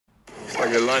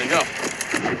They're lining up.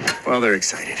 Well, they're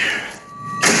excited.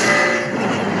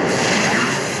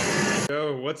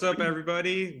 So, what's up,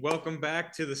 everybody? Welcome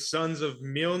back to the Sons of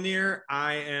Mjolnir.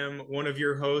 I am one of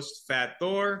your hosts, Fat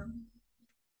Thor.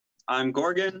 I'm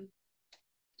Gorgon.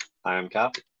 I'm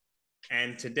Cap.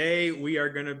 And today we are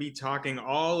going to be talking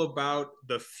all about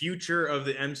the future of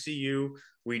the MCU.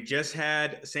 We just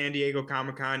had San Diego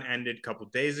Comic-Con ended a couple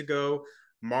days ago.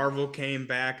 Marvel came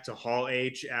back to Hall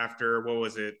H after, what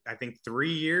was it? I think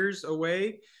 3 years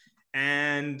away.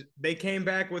 And they came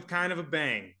back with kind of a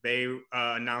bang. They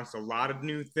announced a lot of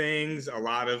new things, a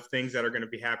lot of things that are going to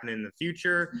be happening in the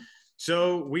future.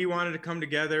 So we wanted to come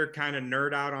together, kind of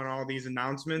nerd out on all these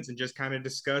announcements and just kind of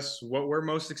discuss what we're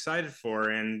most excited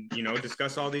for and,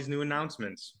 discuss all these new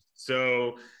announcements.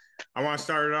 So I want to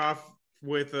start it off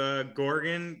with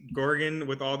Gorgon. Gorgon,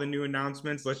 with all the new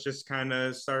announcements, let's just kind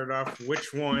of start it off.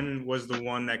 Which one was the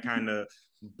one that kind of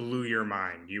blew your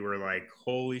mind? You were like,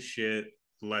 holy shit.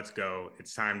 Let's go.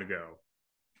 It's time to go.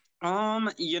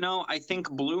 I think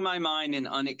blew my mind in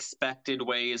unexpected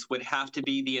ways would have to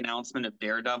be the announcement of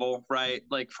Daredevil, right?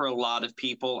 Like for a lot of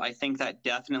people, I think that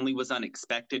definitely was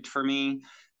unexpected for me.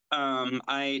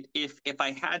 If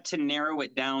I had to narrow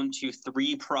it down to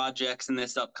 3 projects in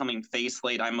this upcoming phase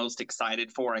slate I'm most excited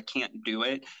for, I can't do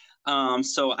it.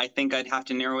 So I think I'd have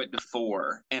to narrow it to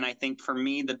 4. And I think for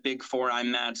me, the big 4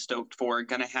 I'm mad stoked for are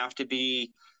gonna have to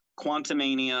be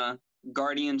Quantumania,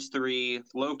 Guardians 3,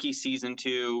 Loki Season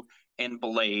 2, and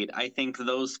Blade. I think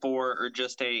those 4 are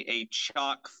just a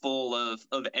chock full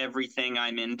of everything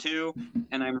I'm into,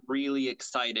 and I'm really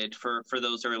excited for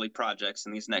those early projects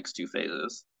in these next 2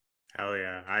 phases. Hell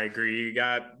yeah, I agree. You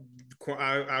got,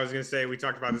 I was going to say, we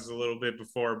talked about this a little bit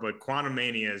before, but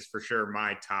Quantumania is for sure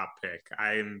my top pick.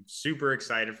 I'm super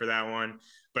excited for that one,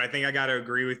 but I think I got to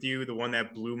agree with you. The one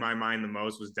that blew my mind the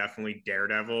most was definitely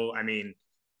Daredevil. I mean,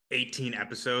 18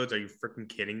 episodes. Are you freaking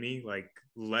kidding me? Like,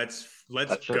 let's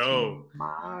go.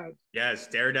 Mad. Yes,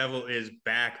 Daredevil is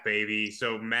back, baby.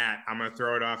 So Matt, I'm gonna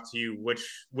throw it off to you.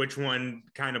 Which one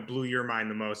kind of blew your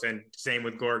mind the most? And same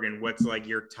with Gorgon. What's like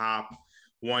your top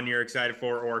one you're excited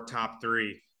for, or top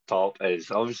 3? Top is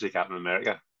obviously Captain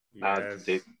America. Yes.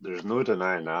 There's no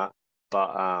denying that. But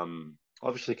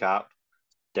obviously Cap,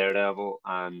 Daredevil,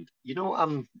 and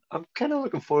I'm kind of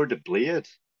looking forward to Blade.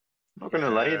 Not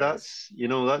gonna lie, Yes.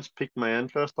 that's piqued my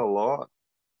interest a lot.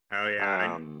 Hell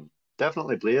yeah.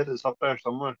 Definitely Blade is up there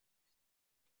somewhere.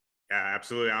 Yeah,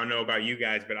 absolutely. I don't know about you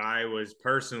guys, but I was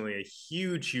personally a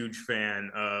huge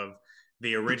fan of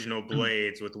the original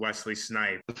Blades with Wesley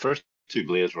Snipes. The first 2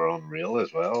 Blades were unreal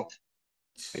as well.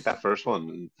 Like that first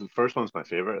one, the first one's my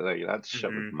favorite. Like that shit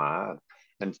was mad.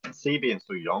 And see, being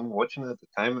so young, watching it at the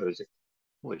time, it was like,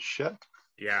 holy shit.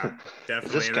 Yeah,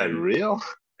 definitely. Is this guy real?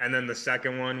 And then the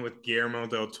second one with Guillermo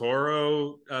del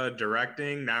Toro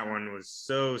directing, that one was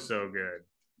so good.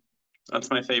 That's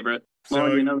my favorite. So,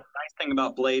 well, the nice thing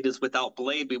about Blade is without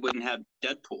Blade, we wouldn't have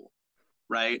Deadpool,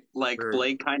 right? Like True.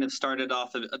 Blade kind of started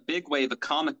off a big wave of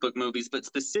comic book movies, but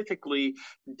specifically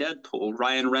Deadpool.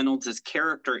 Ryan Reynolds'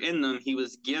 character in them, he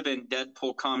was given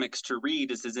Deadpool comics to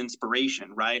read as his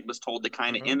inspiration, right? Was told to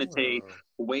kind of imitate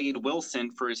Wade Wilson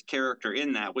for his character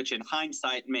in that, which in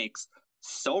hindsight makes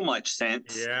so much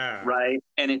sense. Yeah. Right.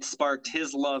 And it sparked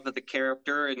his love of the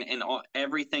character and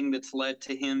everything that's led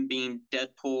to him being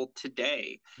Deadpool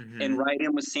today. And right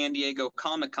in with San Diego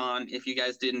Comic-Con, if you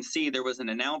guys didn't see, there was an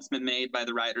announcement made by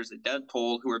the writers at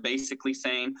Deadpool who are basically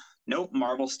saying, nope,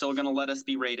 Marvel's still going to let us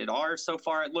be rated R so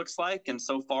far, it looks like. And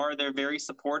so far, they're very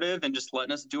supportive and just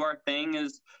letting us do our thing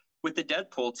as with the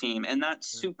Deadpool team. And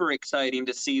that's super exciting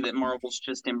to see that Marvel's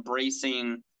just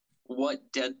embracing what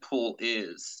Deadpool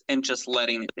is and just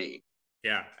letting it be.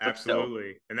 Yeah,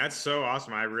 absolutely. And that's so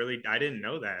awesome. I didn't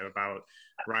know that about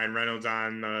Ryan Reynolds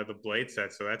on the Blade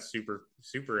set. So that's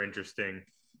super interesting.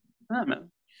 Yeah,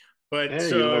 man. But yeah,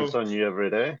 you learn something new every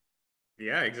day.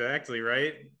 Yeah, exactly.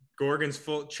 Right. Gorgon's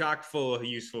chock full of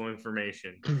useful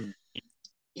information.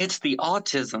 It's the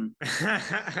autism.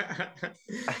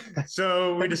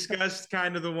 So we discussed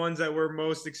kind of the ones that we're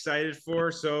most excited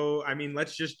for. So, I mean,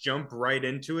 let's just jump right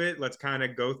into it. Let's kind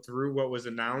of go through what was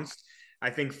announced.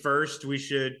 I think first we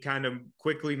should kind of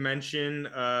quickly mention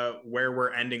where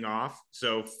we're ending off.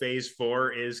 So phase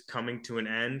 4 is coming to an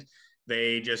end.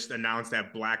 They just announced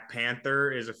that Black Panther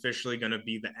is officially going to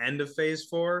be the end of phase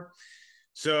 4.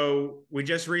 So we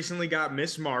just recently got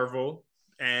Miss Marvel,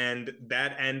 and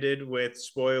that ended with,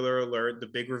 spoiler alert, the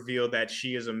big reveal that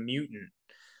she is a mutant.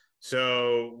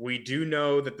 So we do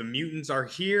know that the mutants are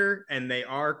here and they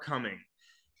are coming.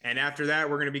 And after that,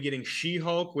 we're going to be getting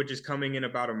She-Hulk, which is coming in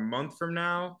about a month from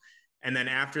now. And then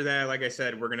after that, like I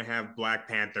said, we're going to have Black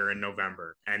Panther in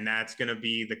November. And that's going to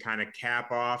be the kind of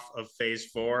cap off of phase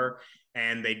 4.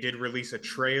 And they did release a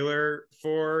trailer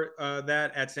for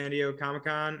that at San Diego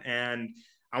Comic-Con. And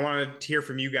I want to hear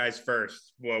from you guys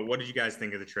first. Well, what did you guys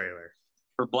think of the trailer?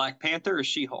 For Black Panther or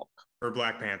She-Hulk? For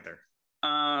Black Panther.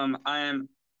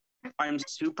 I'm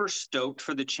super stoked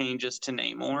for the changes to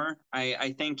Namor.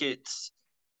 I think it's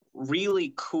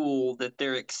really cool that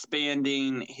they're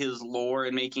expanding his lore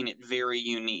and making it very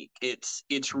unique.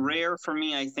 It's rare for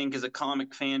me, I think, as a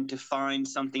comic fan to find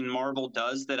something Marvel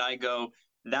does that I go,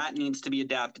 that needs to be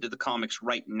adapted to the comics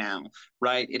right now,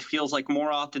 right? It feels like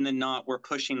more often than not, we're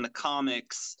pushing the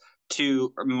comics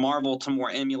to Marvel to more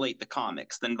emulate the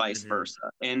comics than vice versa.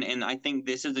 And I think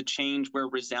this is a change where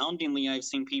resoundingly I've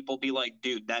seen people be like,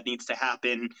 dude, that needs to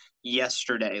happen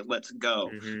yesterday. Let's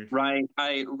go. Right?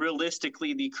 I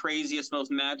realistically, the craziest,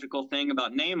 most magical thing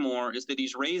about Namor is that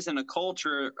he's raised in a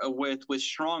culture with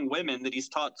strong women that he's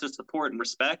taught to support and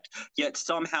respect, yet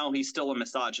somehow he's still a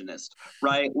misogynist,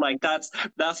 right? Like that's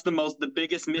the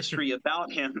biggest mystery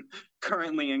about him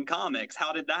currently in comics.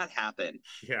 How did that happen?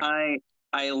 Yeah.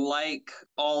 I like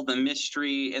all the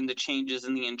mystery and the changes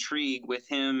in the intrigue with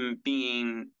him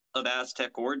being of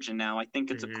Aztec origin now. I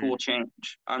think it's a cool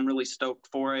change. I'm really stoked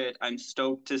for it. I'm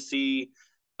stoked to see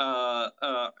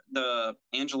the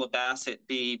Angela Bassett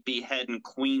be head and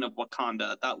queen of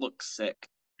Wakanda. That looks sick.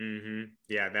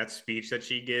 Yeah, that speech that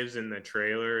she gives in the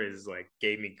trailer is like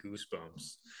gave me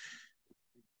goosebumps.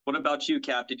 What about you,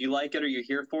 Cap? Did you like it? Are you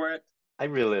here for it? I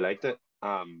really liked it.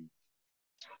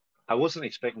 I wasn't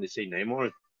expecting to see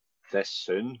Namor this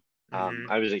soon.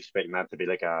 I was expecting that to be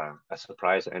like a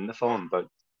surprise in the film, but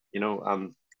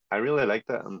I really liked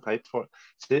it. I'm hyped for it.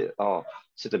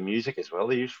 See the music as well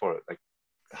they used for it. Like,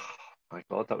 oh my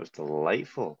God, that was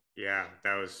delightful. Yeah,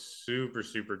 that was super,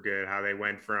 super good. How they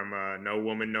went from No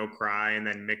Woman, No Cry and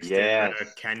then mixed Yes. in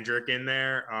Kendrick in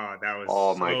there. Oh, that was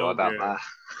Oh so my God, good.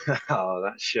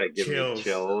 that shit gave me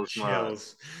chills, man.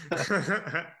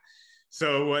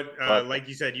 So what, like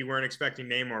you said, you weren't expecting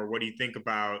Namor. What do you think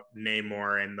about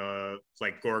Namor and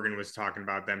like Gorgon was talking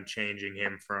about them changing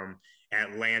him from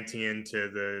Atlantean to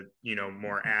the,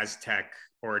 more Aztec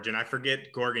origin? I forget,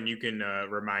 Gorgon, you can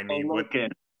remind me.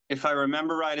 Loken. If I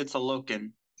remember right, it's a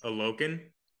Loken. A Loken?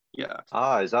 Yeah.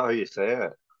 Is that how you say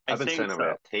it? I've been saying it with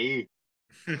a T.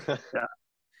 Yeah.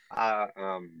 I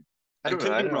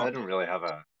don't really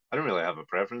have a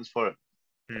preference for it.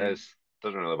 It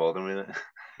doesn't really bother me.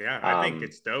 Yeah, I think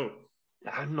it's dope.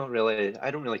 I don't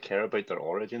really care about their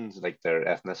origins, like their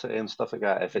ethnicity and stuff like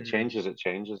that. If it changes, it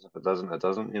changes. If it doesn't, it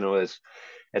doesn't.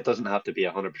 It doesn't have to be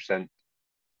 100%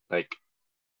 like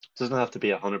it doesn't have to be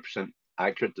 100%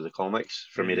 accurate to the comics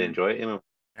for me to enjoy it.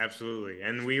 Absolutely.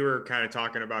 And we were kind of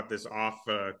talking about this off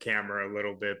camera a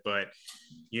little bit, but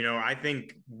I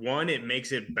think one, it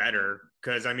makes it better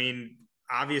because I mean,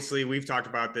 obviously we've talked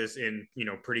about this in,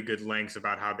 pretty good lengths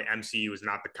about how the MCU is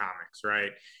not the comics,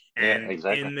 right? And yeah,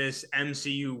 exactly. in this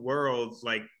MCU world,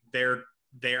 like they're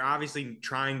obviously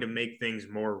trying to make things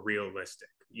more realistic.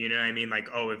 You know what I mean? Like,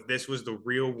 oh, if this was the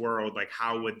real world, like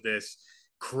how would this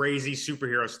crazy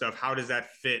superhero stuff, how does that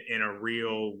fit in a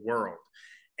real world?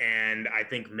 And I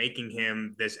think making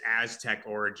him this Aztec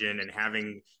origin and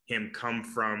having him come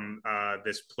from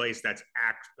this place that's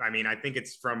I think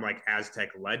it's from like Aztec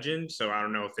legend. So I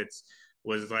don't know if it's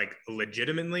was like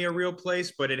legitimately a real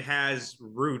place, but it has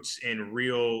roots in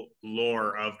real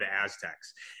lore of the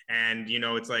Aztecs. And,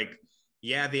 it's like,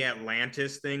 yeah, the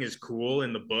Atlantis thing is cool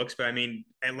in the books, but I mean,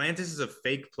 Atlantis is a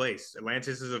fake place.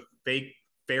 Atlantis is a fake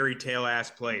fairy tale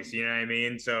ass place. You know what I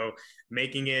mean? So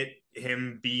making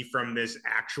him be from this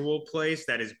actual place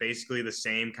that is basically the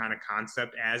same kind of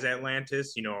concept as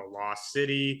Atlantis, a lost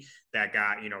city that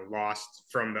got, lost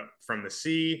from the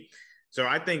sea. So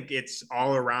I think it's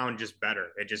all around just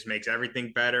better. It just makes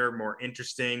everything better, more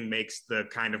interesting, makes the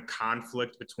kind of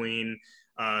conflict between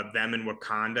them and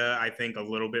Wakanda, I think, a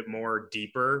little bit more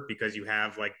deeper because you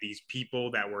have like these people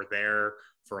that were there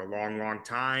for a long, long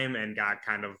time and got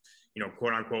kind of,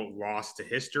 quote unquote, lost to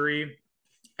history.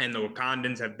 And the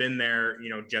Wakandans have been there,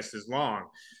 just as long.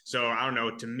 So I don't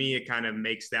know. To me, it kind of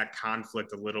makes that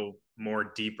conflict a little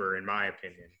more deeper, in my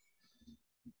opinion.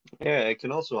 Yeah, it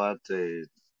can also add to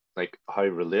like how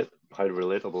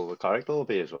relatable the character will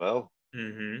be as well.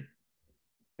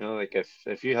 Like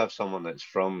if you have someone that's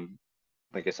from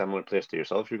like a similar place to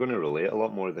yourself, you're going to relate a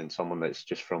lot more than someone that's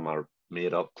just from a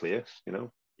made up place.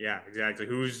 Yeah, exactly.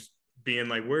 Who's being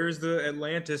like, where's the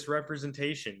Atlantis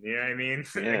representation? You know what I mean?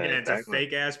 Yeah, Again, exactly. it's a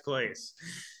fake ass place.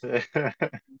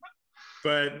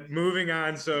 But moving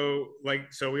on, so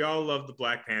we all love the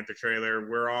Black Panther trailer.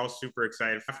 We're all super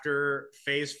excited. After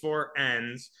Phase 4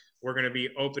 ends, we're going to be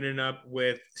opening up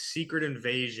with Secret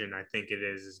Invasion. I think it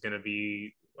is going to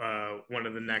be one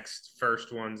of the next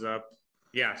first ones up.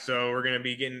 Yeah, so we're going to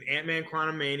be getting Ant-Man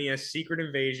Quantumania, Secret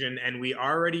Invasion, and we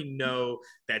already know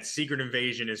that Secret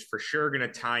Invasion is for sure going to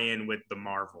tie in with the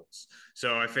Marvels.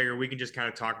 So I figure we can just kind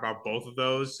of talk about both of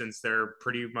those since they're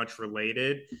pretty much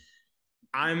related.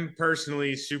 I'm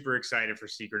personally super excited for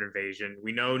Secret Invasion.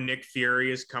 We know Nick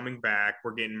Fury is coming back.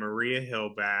 We're getting Maria Hill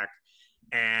back.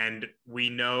 And we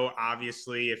know,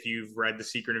 obviously, if you've read the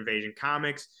Secret Invasion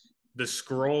comics, the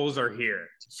Skrulls are here.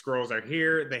 Skrulls are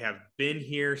here. They have been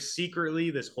here secretly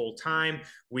this whole time.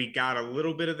 We got a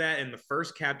little bit of that in the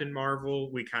first Captain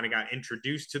Marvel. We kind of got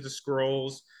introduced to the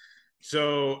Skrulls.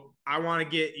 So I want to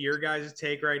get your guys'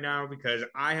 take right now because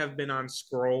I have been on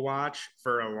Skrull Watch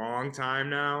for a long time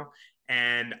now.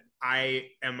 And I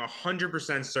am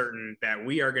 100% certain that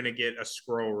we are going to get a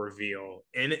Skrull reveal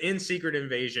in Secret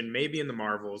Invasion, maybe in the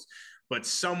Marvels, but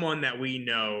someone that we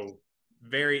know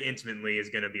very intimately is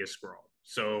going to be a Skrull.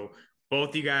 So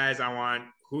both you guys, I want,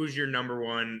 who's your number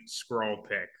one Skrull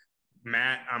pick?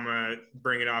 Matt, I'm going to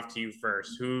bring it off to you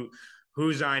first.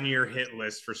 Who's on your hit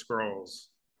list for Skrulls?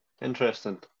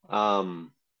 Interesting.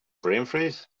 Brain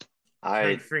freeze?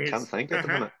 I can't think at the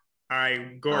minute. All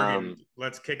right, Gorgon,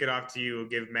 let's kick it off to you. We'll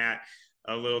give Matt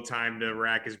a little time to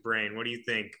rack his brain. What do you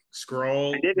think?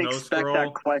 Skrull? I didn't no expect Skrull?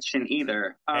 that question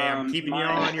either. Hey, I'm keeping you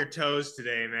on your toes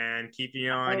today, man. Keeping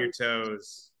you on your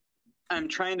toes. I'm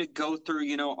trying to go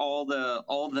through, all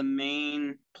the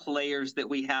main players that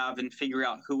we have and figure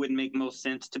out who would make most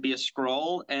sense to be a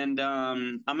Skrull. And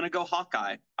I'm gonna go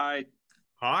Hawkeye.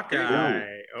 Hawkeye.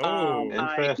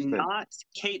 Interesting. Not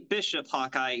Kate Bishop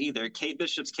Hawkeye either. Kate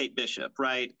Bishop's Kate Bishop,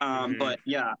 right? But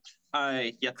yeah,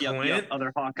 yep.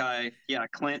 Other Hawkeye, yeah,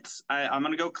 Clint. I'm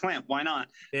gonna go Clint. Why not?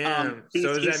 Damn. He's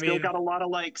still got a lot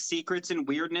of like secrets and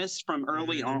weirdness from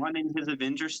early on in his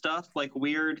Avenger stuff, like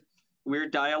weird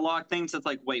dialogue things that's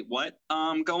like, wait, what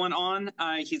going on?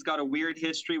 He's got a weird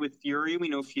history with Fury. We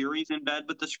know Fury's in bed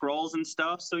with the Skrulls and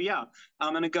stuff. So yeah,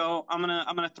 I'm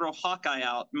gonna throw Hawkeye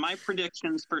out. My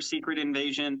predictions for Secret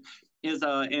Invasion is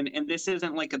and this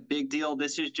isn't like a big deal.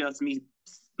 This is just me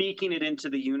speaking it into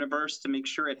the universe to make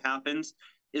sure it happens.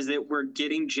 Is that we're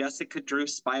getting Jessica Drew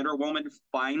Spider-Woman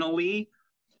finally,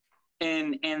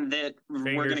 and that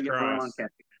we're gonna get Veronica.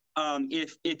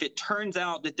 If it turns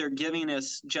out that they're giving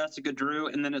us Jessica Drew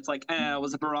and then it's like, it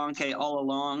was a Veronica all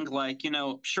along, like,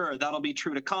 sure, that'll be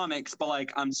true to comics, but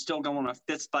like, I'm still going to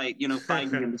fist fight,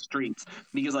 fighting in the streets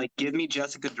because like, give me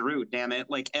Jessica Drew, damn it.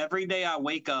 Like every day I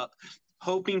wake up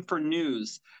hoping for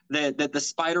news that the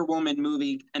Spider-Woman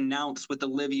movie announced with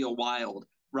Olivia Wilde,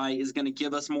 right, is going to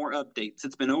give us more updates.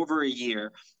 It's been over a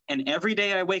year. And every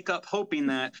day I wake up hoping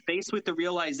that, faced with the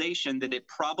realization that it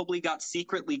probably got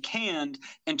secretly canned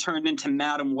and turned into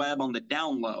Madam Web on the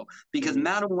down low, because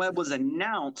Madam Web was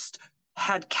announced,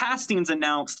 had castings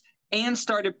announced, and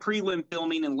started prelim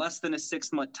filming in less than a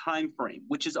 6-month time frame,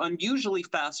 which is unusually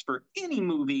fast for any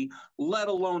movie, let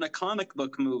alone a comic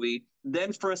book movie.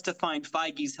 Then for us to find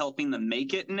Feige's helping them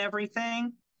make it and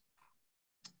everything.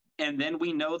 And then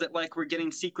we know that like we're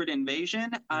getting Secret Invasion.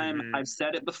 I've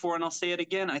said it before and I'll say it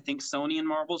again. I think Sony and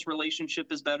Marvel's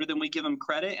relationship is better than we give them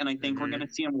credit, and I think we're going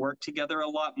to see them work together a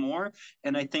lot more.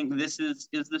 And I think this is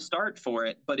the start for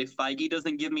it. But if Feige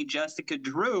doesn't give me Jessica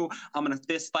Drew, I'm going to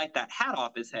fist fight that hat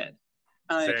off his head.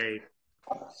 Say,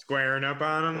 squaring up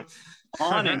on him.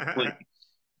 Honestly.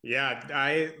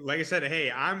 Yeah, like I said,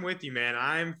 hey, I'm with you, man.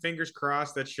 I'm fingers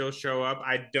crossed that she'll show up.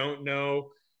 I don't know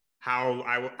how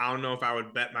I don't know if I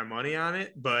would bet my money on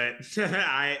it, but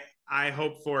I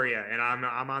hope for you, and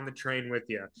I'm on the train with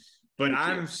you. But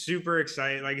I'm super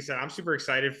excited. Like I said, I'm super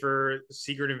excited for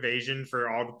Secret Invasion for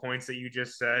all the points that you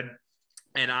just said,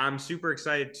 and I'm super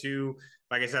excited too.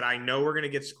 Like I said, I know we're gonna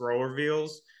get Skrull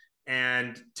reveals,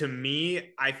 and to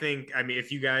me, I mean,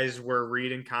 if you guys were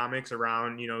reading comics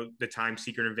around the time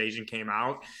Secret Invasion came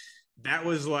out, that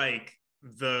was like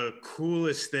the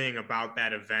coolest thing about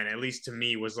that event, at least to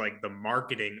me, was like the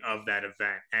marketing of that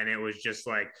event. And it was just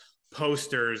like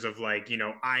posters of like,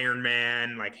 Iron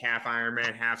Man, like half Iron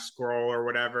Man, half Skrull or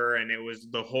whatever. And it was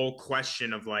the whole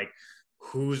question of like,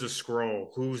 who's a Skrull,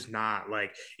 who's not,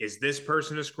 like, is this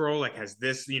person a Skrull? Like, has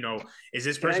this, is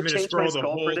this person been a Skrull the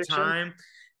whole time?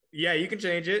 Yeah, you can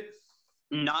change it.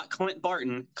 Not Clint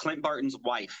Barton, Clint Barton's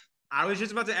wife. I was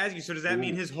just about to ask you, so does that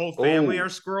mean his whole family are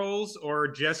Skrulls or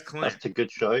just Clint? That's a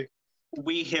good show.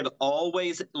 we have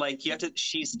always like you have to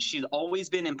she's always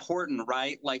been important,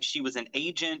 right? Like she was an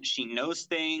agent, she knows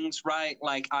things, right?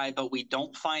 But we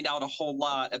don't find out a whole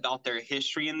lot about their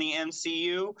history in the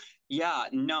MCU. Yeah,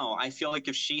 no, I feel like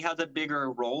if she has a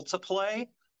bigger role to play,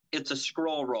 it's a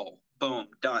scroll role. Boom,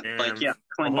 done. Like, And yeah, a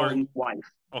Clint whole Barton's wife.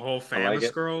 I fam like of it.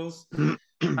 scrolls.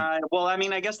 Well, I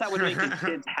mean, I guess that would make his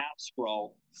kids half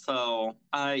scroll. So,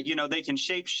 they can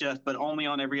shapeshift, but only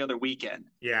on every other weekend.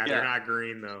 Yeah, they're not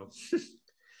green though.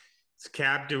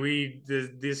 Cap, does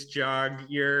this jog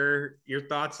your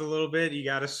thoughts a little bit? You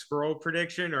got a scroll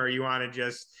prediction, or you want to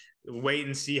just wait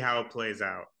and see how it plays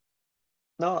out?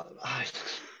 No,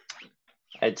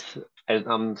 it's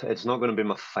it's not going to be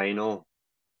my final.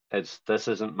 This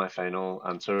isn't my final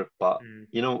answer, but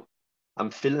Mm. I'm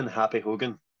feeling Happy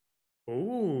Hogan.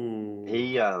 Ooh, I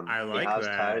He like has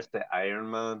ties that. to Iron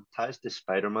Man, ties to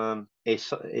Spider-Man. He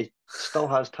still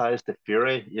has ties to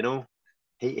Fury.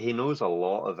 He knows a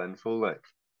lot of info. Like,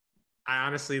 I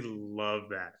honestly love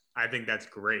that. I think that's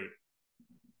great.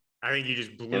 I think you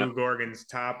just you know, blew Gorgon's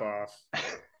top off.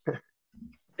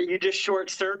 You just short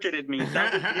circuited me.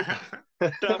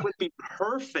 That would be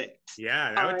perfect.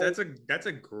 Yeah, that's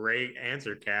a great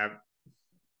answer, Cap.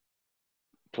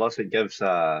 plus it gives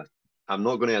I'm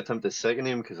not going to attempt to second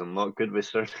him because I'm not good with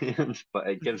surnames, but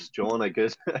it gives John a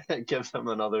good it gives him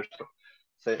another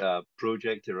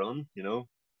project to run.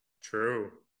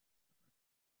 True.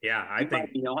 Yeah, I You might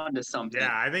think be on to something. yeah,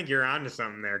 I think you're onto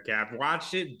something there, Cap.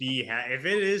 Watch it be if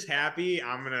it is happy,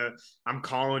 I'm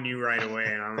calling you right away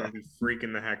and I'm gonna be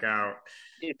freaking the heck out.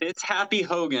 If it's Happy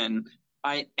Hogan,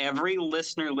 every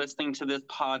listener listening to this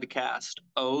podcast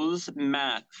owes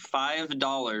Matt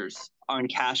 $5 on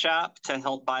Cash App to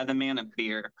help buy the man a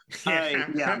beer. Yeah,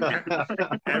 man.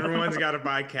 Everyone's got to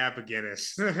buy Cap a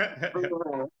Guinness.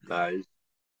 Nice.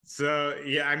 So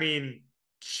yeah, I mean,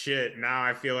 shit. Now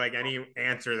I feel like any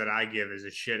answer that I give is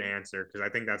a shit answer because I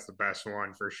think that's the best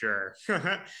one for sure.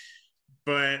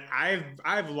 But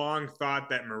I've long thought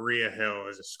that Maria Hill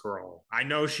is a scroll. I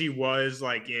know she was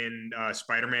like in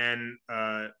Spider-Man,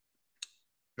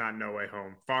 not No Way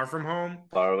Home, Far From Home.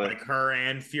 Far away. Like her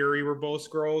and Fury were both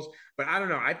scrolls, but I don't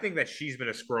know. I think that she's been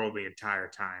a scroll the entire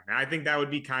time, and I think that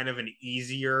would be kind of an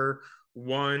easier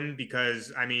one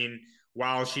because I mean,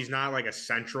 while she's not like a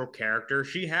central character,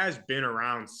 she has been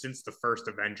around since the first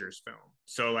Avengers film.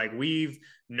 So like we've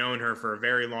known her for a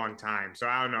very long time. So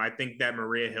I don't know. I think that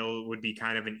Maria Hill would be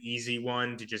kind of an easy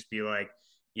one to just be like,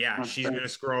 yeah, she's been a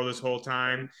scroll this whole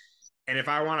time. And if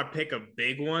I want to pick a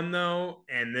big one though,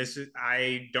 and this is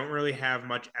I don't really have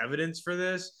much evidence for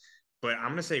this, but I'm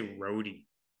gonna say Rhodey,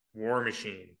 War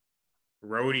Machine.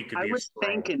 Rhodey could I be a was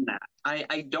scroll. thinking that.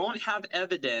 I don't have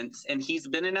evidence, and he's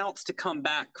been announced to come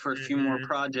back for a few more Mm-hmm.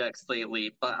 projects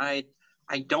lately, but I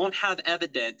don't have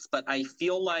evidence, but I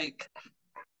feel like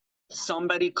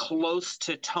somebody close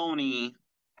to Tony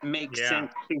makes Yeah,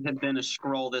 sense to have been a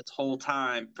scroll this whole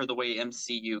time for the way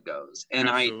MCU goes. And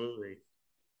absolutely.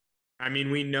 I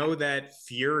mean, we know that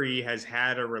Fury has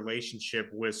had a relationship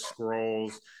with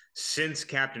Skrulls since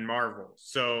Captain Marvel.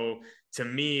 So to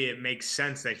me, it makes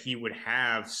sense that he would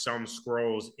have some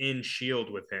Skrulls in Shield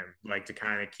with him, like to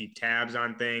kind of keep tabs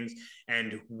on things.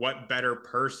 And what better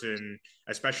person,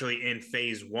 especially in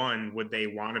phase one, would they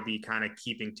want to be kind of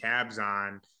keeping tabs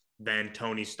on than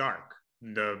Tony Stark?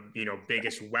 The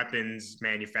biggest weapons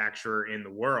manufacturer in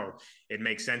the world. It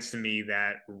makes sense to me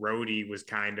that Rhodey was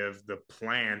kind of the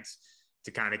plant to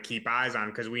kind of keep eyes on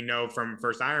because we know from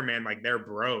first Iron Man, like they're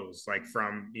bros, like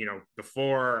from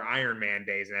before Iron Man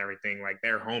days and everything, like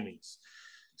they're homies.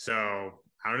 So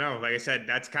I don't know. Like I said,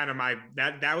 that's kind of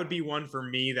that would be one for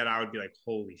me that I would be like,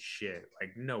 holy shit,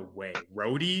 like no way,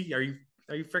 Rhodey, are you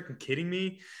freaking kidding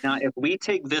me? now, if we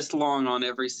take this long on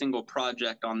every single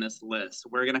project on this list,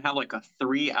 we're gonna have like a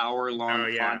 3 hour long Oh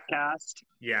yeah, podcast.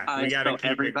 yeah, we got to So keep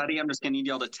it. everybody, I'm just gonna need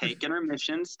y'all to take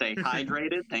intermission, stay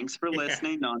hydrated. Thanks for Yeah.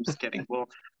 listening. No, I'm just kidding. We'll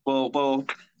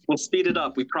speed it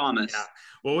up. We Yeah. promise.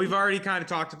 Well, we've already kind of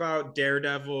talked about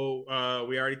Daredevil.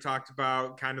 We already talked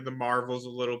about kind of the Marvels a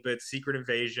little bit, Secret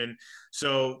Invasion.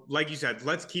 So, like you said,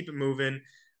 let's keep it moving.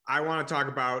 I want to talk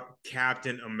about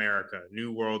Captain America,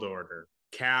 New World Order.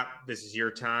 Cap, this is your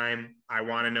time. I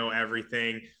want to know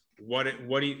everything.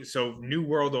 So New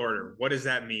World Order, what does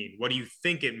that mean? What do you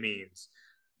think it means?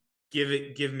 Give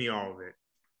me all of it.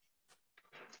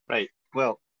 Right.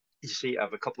 Well, you see, I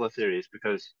have a couple of theories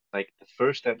because, like, the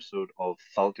first episode of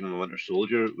Falcon and the Winter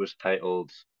Soldier was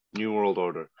titled New World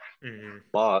Order, Mm-hmm.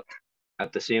 but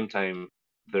at the same time,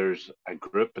 there's a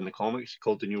group in the comics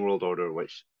called the New World Order,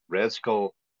 which Red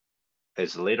Skull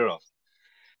is the leader of,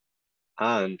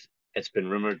 and it's been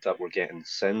rumored that we're getting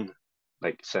Sin,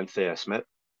 like Cynthia Smith,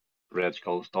 Red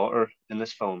Skull's daughter in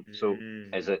this film. So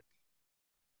is Mm.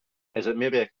 it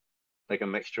maybe like a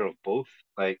mixture of both,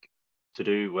 like to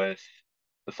do with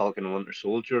the Falcon and Winter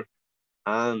Soldier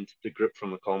and the group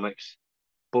from the comics,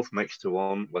 both mixed to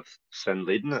one with Sin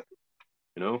leading it?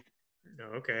 You know,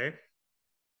 Okay.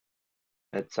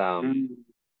 it's Mm.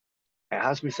 it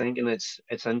has me thinking.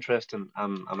 It's interesting.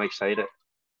 I'm excited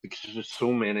because there's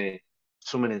so many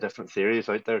different theories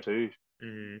out there too.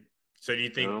 Hmm. So do you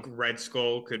You think know, Red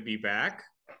Skull could be back?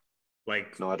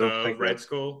 Like no, I don't the think Red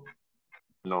Skull?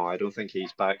 No, I don't think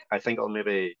he's back. I think it'll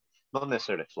maybe not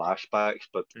necessarily flashbacks,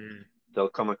 but Mm. they'll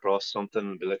come across something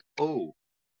and be like, "Oh,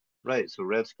 right, so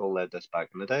Red Skull led this back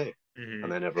in the day," and Hmm.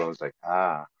 then everyone's like,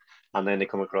 "Ah," and then they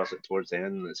come across it towards the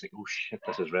end, and it's like, "Oh shit,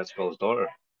 this is Red Skull's daughter,"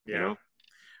 you Yeah. know?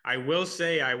 I will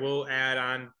say, I will add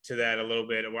on to that a little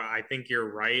bit. Well, I think you're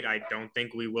right. I don't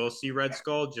think we will see Red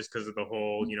Skull just because of the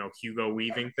whole, Hugo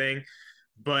Weaving thing.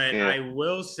 But Yeah, I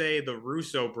will say the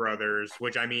Russo brothers,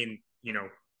 which I mean,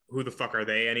 who the fuck are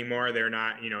they anymore? They're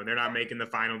not, they're not making the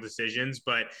final decisions.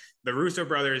 But the Russo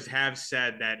brothers have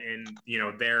said that in,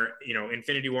 their,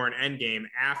 Infinity War and Endgame,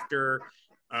 after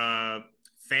uh,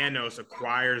 Thanos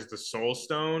acquires the Soul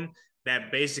Stone,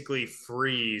 that basically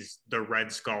frees the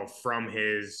Red Skull from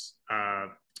his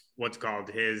what's called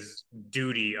his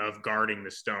duty of guarding the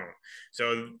stone.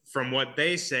 So from what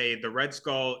they say, the Red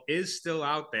Skull is still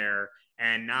out there,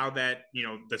 and now that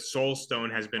the Soul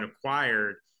Stone has been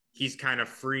acquired, he's kind of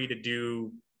free to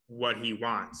do what he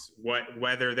wants.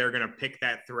 Whether they're going to pick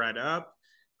that thread up,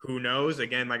 who knows?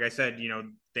 Again, like I said,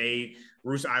 they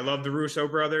Russo. I love the Russo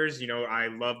brothers. I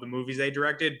love the movies they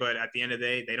directed, but at the end of the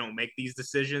day, they don't make these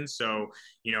decisions. So,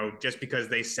 just because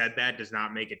they said that does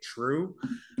not make it true.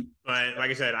 But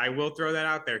like I said, I will throw that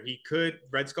out there.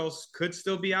 Red Skull could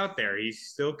still be out there. He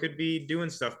still could be doing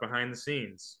stuff behind the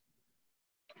scenes.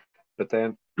 but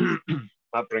then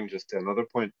that brings us to another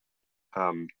point.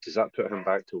 Does that put him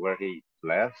back to where he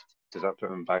left? Does that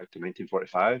put him back to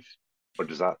 1945, or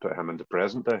does that put him into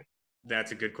present day?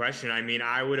 That's a good question. I mean,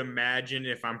 I would imagine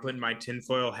if I'm putting my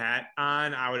tinfoil hat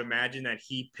on, I would imagine that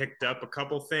he picked up a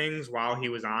couple things while he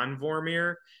was on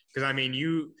Vormir. Because I mean,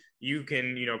 you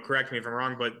can correct me if I'm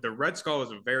wrong, but the Red Skull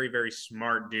was a very very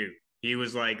smart dude. He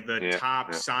was like the Yeah, top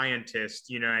yeah. scientist.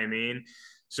 You know what I mean?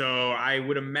 So I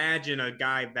would imagine a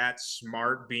guy that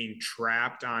smart being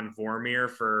trapped on Vormir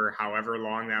for however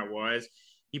long that was,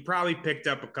 he probably picked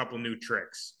up a couple new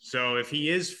tricks. So if he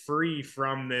is free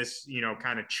from this,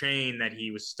 kind of chain that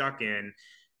he was stuck in,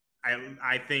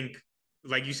 I think,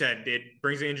 like you said, it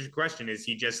brings an interesting question: is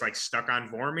he just like stuck on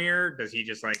Vormir? Does he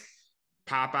just like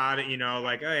pop out at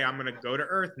like, hey, I'm gonna go to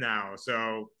Earth now?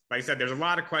 So, like I said, there's a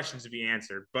lot of questions to be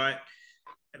answered. But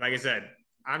like I said,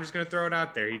 I'm just gonna throw it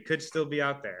out there. He could still be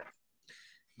out there.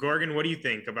 Gorgon, what do you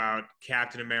think about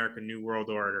Captain America: New World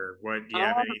Order? What do you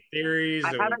have Um, any theories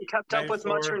I that we haven't kept up excited with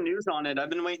much for? news on it.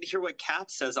 I've been waiting to hear what Cap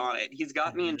says on it. He's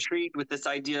got me Mm-hmm. intrigued with this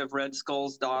idea of Red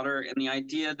Skull's daughter and the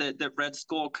idea that Red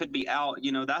Skull could be out.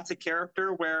 That's a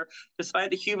character where, despite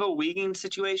the Hugo Weaving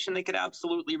situation, they could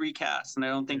absolutely recast, and I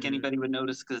don't think Mm-hmm. anybody would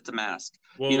notice because it's a mask.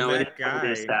 Well, It is that what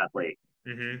it is, guy, sadly.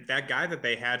 that guy that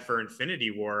they had for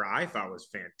Infinity War, I thought was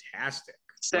fantastic.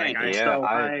 Like Same. I, Yeah,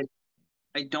 So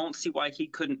I don't see why he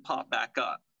couldn't pop back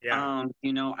up. yeah.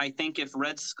 I think if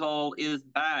Red Skull is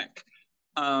back,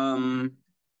 um,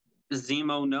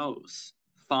 Zemo knows.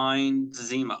 Find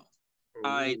Zemo.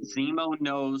 Ooh, Zemo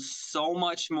knows so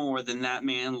much more than that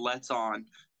man lets on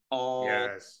all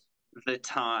yes. the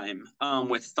time.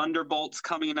 With Thunderbolts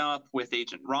coming up, with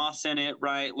Agent Ross in it,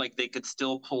 right? Like they could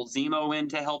still pull Zemo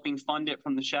into helping fund it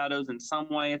from the shadows in some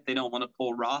way if they don't want to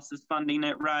pull Ross's funding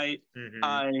it, right? Mm-hmm.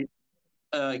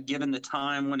 I Given the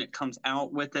time when it comes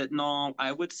out with it and all,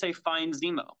 I would say find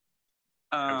Zemo.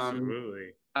 Um, Absolutely.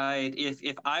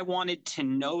 if I wanted to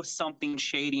know something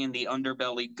shady in the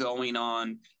underbelly going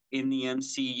on in the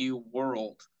MCU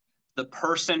world, the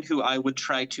person who I would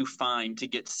try to find to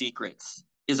get secrets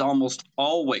is almost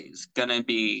always gonna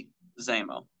be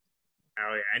Zemo.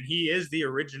 Oh yeah, and he is the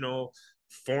original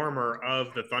former of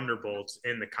the Thunderbolts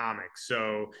in the comics.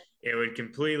 So it would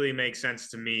completely make sense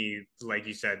to me, like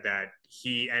you said, that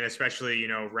he and especially,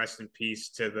 rest in peace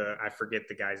to the I forget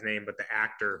the guy's name, but the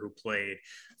actor who played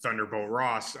Thunderbolt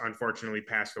Ross unfortunately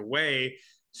passed away.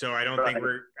 So I don't think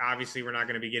Right. we're not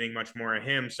going to be getting much more of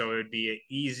him. So it would be an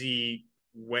easy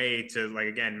way to like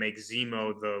again make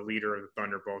Zemo the leader of the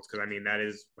Thunderbolts because I mean that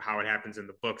is how it happens in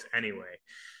the books anyway.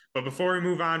 But before we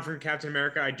move on from Captain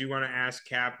America, I do want to ask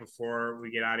Cap before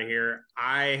we get out of here.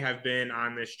 I have been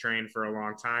on this train for a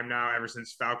long time now, ever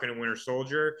since Falcon and Winter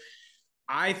Soldier.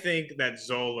 I think that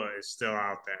Zola is still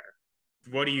out there.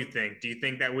 what do you think? Do you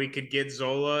think that we could get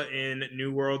Zola in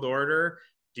New World Order?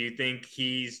 Do you think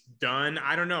he's done?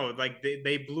 I don't know. Like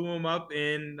they blew him up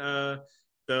in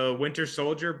the Winter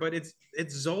Soldier, but it's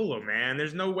Zola, man.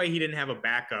 There's no way he didn't have a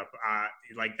backup.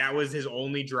 Like that was his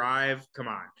only drive. Come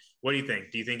on. What do you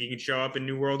think? Do you think he can show up in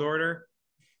New World Order?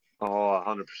 Oh,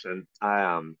 100%. I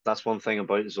am. That's one thing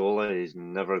about Zola. He's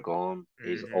never gone.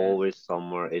 He's Mm-hmm. always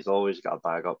somewhere. He's always got a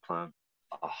backup plan.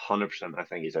 100%. I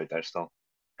think he's out there still.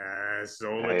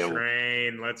 Zola Uh,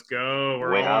 train. Let's go.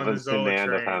 We're we all on the haven't seen the Zola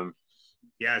end of train. him.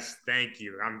 Yes, thank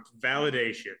you. I'm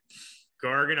validation.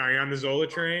 Gargan, are you on the Zola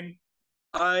train?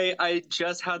 I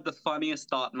just had the funniest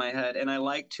thought in my head, and I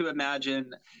like to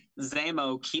imagine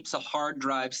Zamo keeps a hard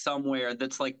drive somewhere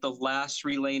that's like the last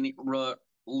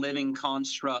living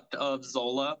construct of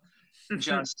Zola,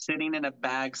 just sitting in a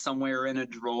bag somewhere in a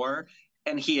drawer.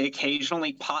 And he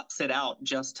occasionally pops it out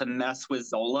just to mess with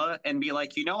Zola and be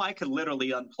like, I could literally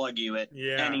unplug you at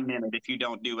Yeah. any minute if you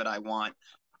don't do what I want.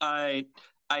 I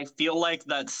I feel like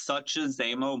that's such a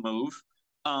Zamo move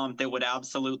that would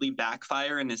absolutely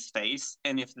backfire in his face.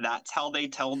 And if that's how they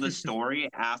tell the story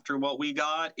after what we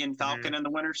got in Falcon Mhm. and the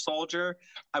Winter Soldier,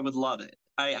 I would love it.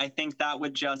 I think that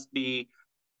would just be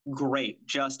great.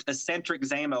 Just eccentric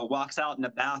Zamo walks out in a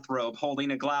bathrobe holding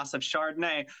a glass of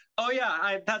Chardonnay. Oh,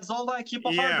 yeah, that's all I keep a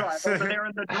hard Yeah. drive over there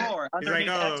in the drawer He's like,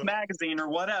 underneath X oh, magazine or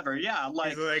whatever. Yeah,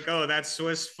 he's like, oh, that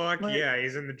Swiss fuck. like Yeah,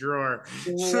 he's in the drawer.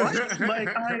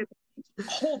 what?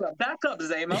 Hold up, back up,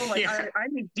 Zamo. Like, Yeah. I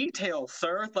need details,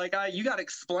 sir. Like, you got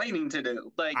explaining to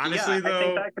do. Like, yeah, Honestly, I think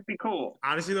though, that could be cool.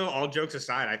 all jokes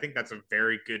aside, I think that's a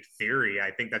very good theory.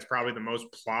 I think that's probably the most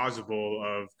plausible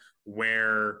of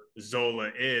where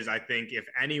Zola is. I think if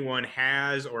anyone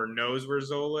has or knows where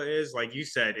Zola is, like you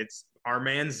said, it's our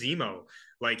man Zemo.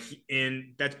 Like,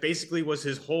 in that's basically was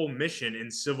his whole mission in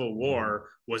Civil War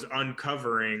was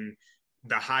uncovering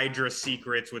the Hydra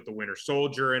secrets with the Winter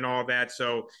Soldier and all that.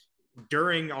 So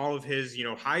during all of his,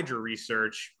 Hydra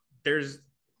research, there's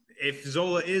if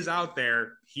Zola is out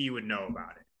there, he would know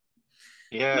about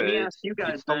it. Yeah, Let me ask you he'd guys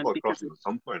then, stumble because across him at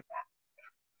some point.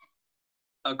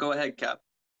 go ahead, Cap.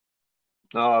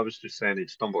 No, I was just saying he'd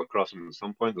stumble across him at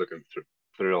some point, looking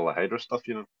through all the Hydra stuff.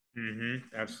 Mm-hmm.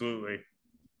 Absolutely.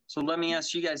 So let me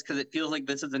ask you guys, because it feels like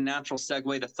this is a natural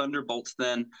segue to Thunderbolts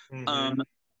then. Mm-hmm.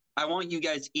 I want you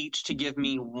guys each to give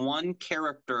me one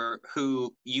character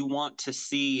who you want to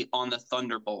see on the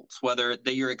Thunderbolts, whether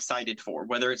that you're excited for,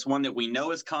 whether it's one that we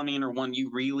know is coming or one you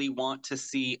really want to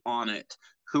see on it.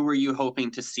 Who are you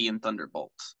hoping to see in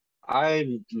Thunderbolts?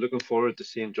 I'm looking forward to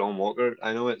seeing John Walker.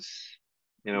 I know it's,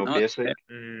 basic. Okay.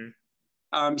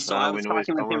 Mm-hmm. So I We was know he's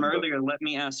talking with him coming, but earlier. Let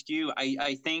me ask you.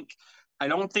 I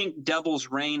don't think Devil's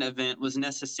Reign event was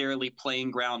necessarily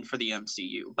playing ground for the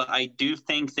MCU, but I do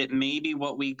think that maybe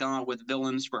what we got with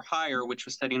Villains for Hire, which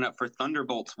was setting up for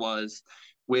Thunderbolts, was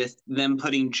with them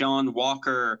putting John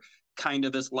Walker kind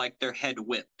of as like their head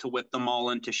whip to whip them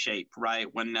all into shape, right,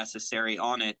 when necessary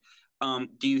on it.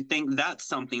 Do you think that's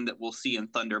something that we'll see in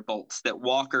Thunderbolts, that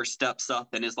Walker steps up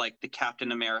and is like the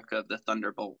Captain America of the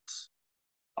Thunderbolts?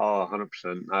 oh,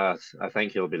 100%. I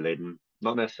think he'll be leading.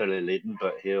 Not necessarily leading,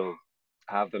 but he'll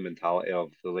have the mentality of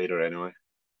the leader anyway.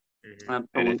 Mm-hmm.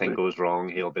 Anything Absolutely. goes wrong,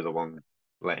 he'll be the one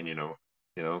letting you know.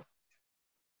 You know.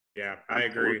 Yeah, I agree.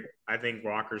 Absolutely. I think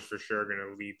Walker's for sure going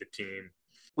to lead the team.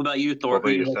 What about you, What Thor? Who about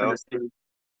are you hoping to yourself? see?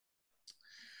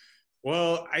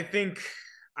 Well, I think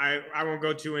I won't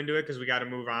go too into it because we got to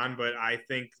move on, but I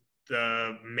think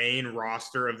the main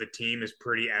roster of the team is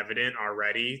pretty evident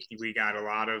already. We got a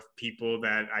lot of people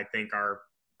that I think are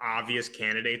obvious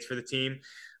candidates for the team.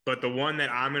 But the one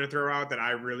that I'm going to throw out that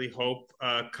I really hope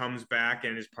comes back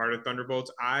and is part of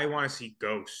Thunderbolts, I want to see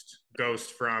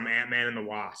Ghost from Ant-Man and the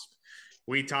Wasp.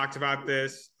 We talked about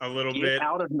this a little Get bit.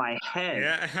 out of my head.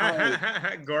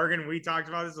 Yeah, Gorgon, we talked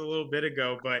about this a little bit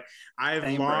ago, but I've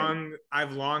Same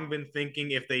brain. long been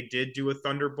thinking if they did do a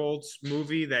Thunderbolts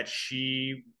movie that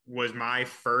she was my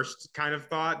first kind of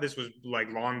thought. This was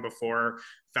like long before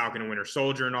Falcon and Winter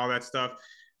Soldier and all that stuff.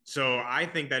 So I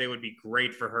think that it would be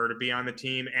great for her to be on the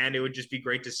team, and it would just be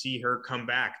great to see her come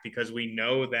back because we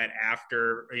know that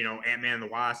after Ant-Man and the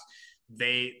Wasp,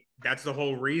 that's the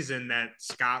whole reason that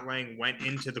Scott Lang went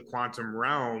into the quantum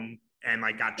realm and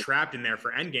like got trapped in there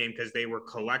for Endgame because they were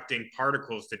collecting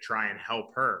particles to try and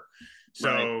help her. So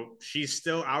Right. she's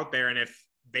still out there, and if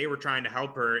they were trying to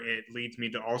help her, it leads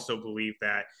me to also believe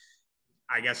that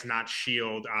I guess not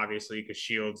Shield, obviously, because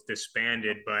Shield's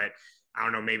disbanded, but I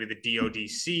don't know, maybe the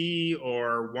DODC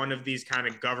or one of these kind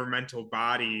of governmental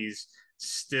bodies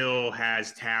still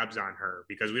has tabs on her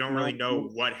because we don't really know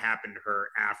what happened to her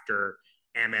after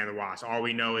Ant-Man and the Wasp. All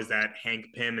we know is that Hank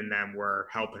Pym and them were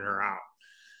helping her out.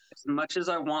 As much as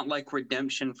I want like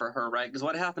redemption for her, right? Because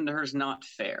what happened to her is not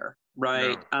fair,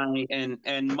 right? No.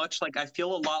 And much like I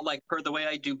feel a lot like her the way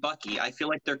I do Bucky. I feel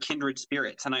like they're kindred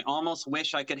spirits, and I almost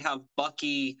wish I could have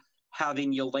Bucky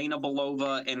having Yelena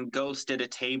Belova and Ghost at a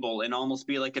table and almost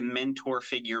be like a mentor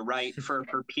figure, right? For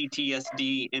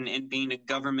PTSD and being a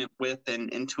government whip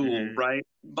and tool, right?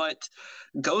 But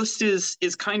Ghost is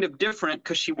kind of different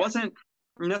because she wasn't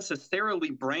necessarily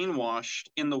brainwashed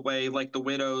in the way like the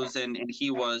widows and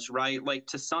he was, right? Like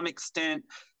to some extent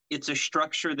it's a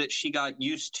structure that she got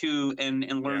used to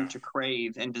and learned to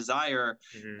crave and desire.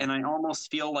 And I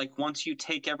almost feel like once you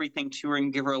take everything to her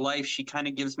and give her a life, she kind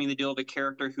of gives me the deal of a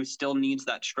character who still needs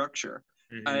that structure.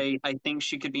 I think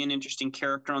she could be an interesting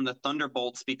character on the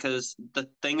Thunderbolts, because the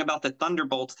thing about the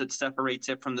Thunderbolts that separates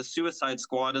it from the Suicide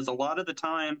Squad is a lot of the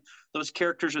time those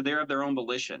characters are there of their own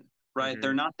volition, right?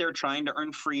 They're not there trying to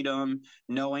earn freedom,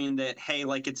 knowing that, hey,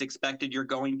 like it's expected you're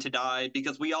going to die,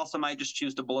 because we also might just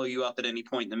choose to blow you up at any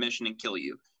point in the mission and kill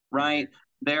you, right?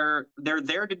 They're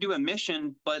there to do a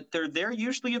mission, but they're there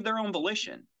usually of their own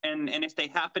volition. And if they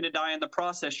happen to die in the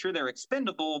process, sure, they're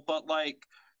expendable, but like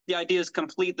the idea is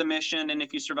complete the mission, and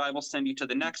if you survive, we'll send you to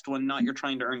the next one, not you're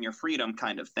trying to earn your freedom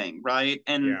kind of thing, right?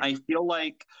 And I feel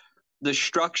like the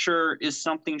structure is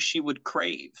something she would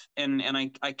crave, and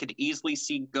I could easily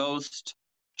see Ghost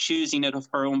choosing it of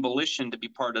her own volition to be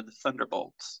part of the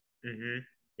Thunderbolts.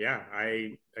 Yeah,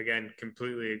 I again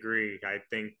completely agree. I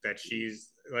think that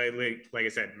she's like I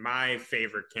said, my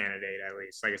favorite candidate, at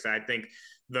least. Like I said, I think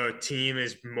the team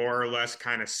is more or less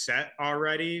kind of set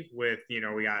already with,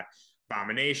 we got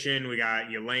Abomination, we got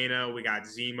Yelena, we got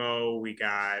Zemo, we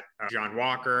got John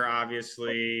Walker,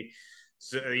 obviously.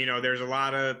 So, there's a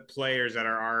lot of players that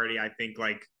are already, I think,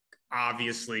 like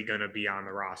obviously going to be on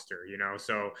the roster,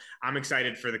 so I'm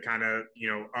excited for the kind of,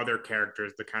 other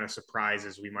characters, the kind of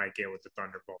surprises we might get with the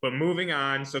Thunderbolt. But moving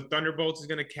on, so Thunderbolts is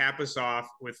going to cap us off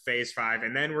with phase 5,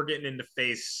 and then we're getting into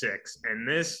phase 6, and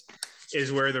this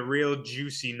is where the real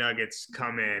juicy nuggets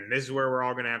come in. This is where we're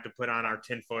all going to have to put on our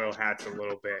tinfoil hats a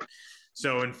little bit.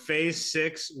 So in phase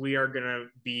 6, we are going to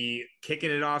be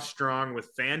kicking it off strong with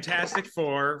Fantastic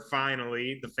Four.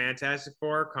 Finally, the Fantastic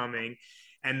Four are coming.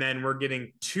 And then we're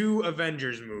getting 2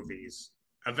 Avengers movies,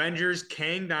 Avengers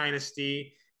Kang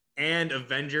Dynasty and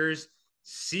Avengers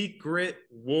Secret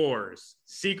Wars.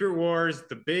 Secret Wars,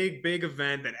 the big, big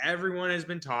event that everyone has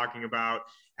been talking about,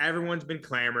 everyone's been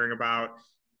clamoring about.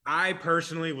 I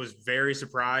personally was very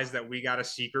surprised that we got a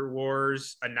Secret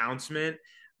Wars announcement.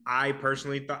 I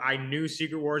personally thought, I knew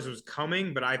Secret Wars was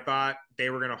coming, but I thought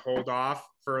they were going to hold off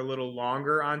for a little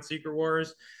longer on Secret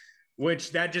Wars,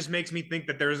 which that just makes me think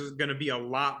that there's going to be a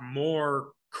lot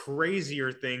more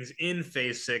crazier things in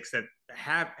phase 6 that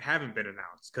haven't been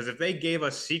announced. Because if they gave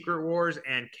us Secret Wars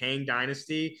and Kang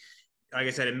Dynasty, like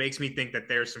I said, it makes me think that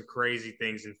there's some crazy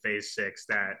things in phase 6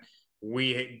 that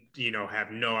we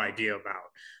have no idea about.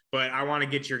 But I want to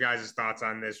get your guys' thoughts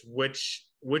on this. Which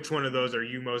one of those are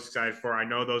you most excited for? I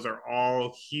know those are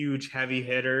all huge heavy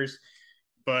hitters,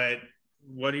 but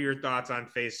what are your thoughts on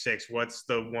phase 6? What's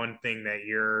the one thing that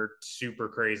you're super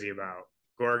crazy about?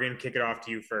 Gorgon, kick it off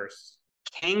to you first.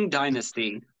 Kang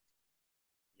Dynasty.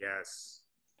 Yes.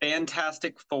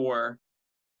 Fantastic Four,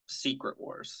 Secret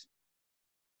Wars.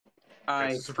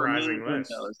 That's a surprising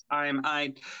list.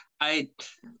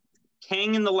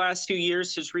 Kang in the last few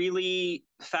years has really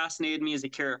fascinated me as a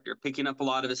character, picking up a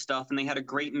lot of his stuff, and they had a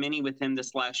great mini with him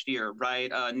this last year,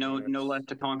 right? No Left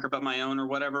to Conquer But My Own or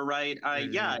whatever, right?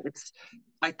 Yeah,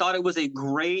 I thought it was a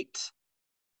great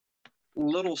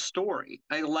little story.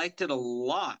 I liked it a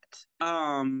lot.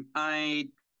 Kang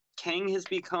has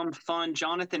become fun.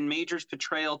 Jonathan Majors'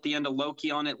 portrayal at the end of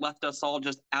Loki on it left us all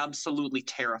just absolutely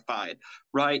terrified,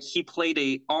 right? He played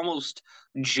a almost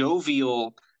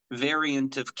jovial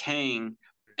variant of Kang,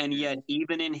 and yet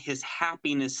even in his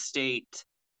happiness state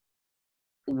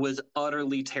was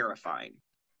utterly terrifying.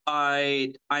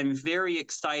 I'm very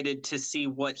excited to see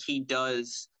what he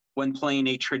does when playing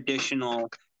a traditional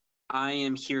I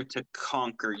am here to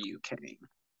conquer you Kang.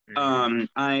 I'm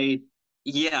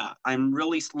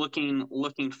really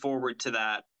looking forward to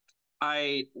that.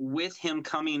 With him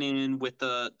coming in with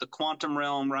the quantum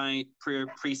realm, right?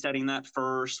 Presetting that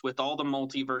first with all the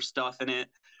multiverse stuff in it.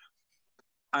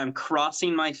 I'm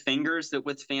crossing my fingers that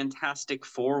with Fantastic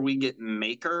Four we get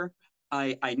Maker.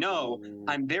 I know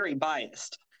I'm very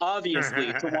biased,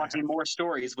 obviously, to watching more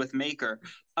stories with Maker.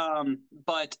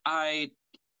 But I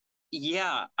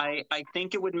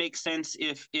think it would make sense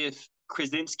if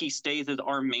Krasinski stays as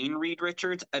our main Reed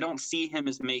Richards. I don't see him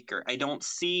as Maker. I don't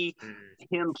see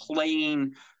him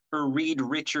playing or Reed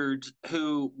Richards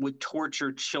who would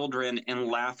torture children and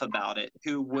laugh about it,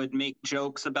 who would make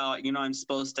jokes about, I'm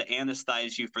supposed to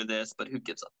anesthetize you for this, but who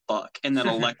gives a fuck? And then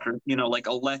like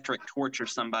electric torture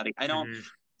somebody. I don't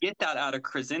get that out of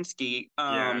Krasinski.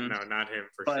 Yeah, no, not him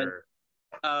for sure.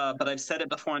 But I've said it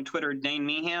before on Twitter. Dane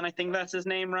Meehan, I think that's his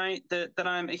name, right? That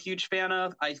I'm a huge fan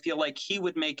of. I feel like he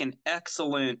would make an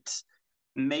excellent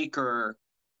maker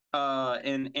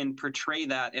and portray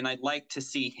that, and I'd like to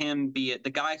see him be it. The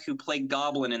guy who played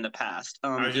Goblin in the past.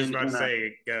 I was just about to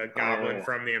say Goblin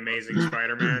from the Amazing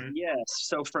Spider-Man. Yes,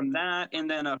 so from that, and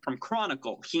then from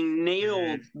Chronicle, he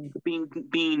nailed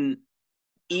being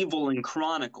evil in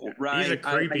Chronicle, right? He's a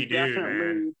creepy dude,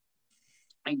 man.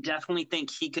 I definitely think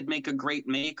he could make a great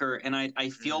maker, and I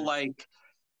feel like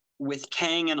with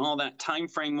Kang and all that time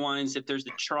frame wise, if there's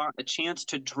a chance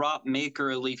to drop Maker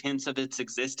or leave hints of its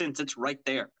existence, it's right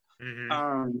there.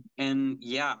 And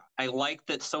yeah, I like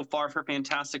that so far for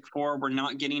Fantastic Four, we're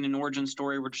not getting an origin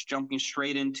story. We're just jumping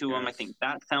straight into them. I think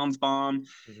that sounds bomb.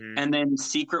 And then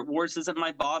Secret Wars is at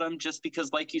my bottom just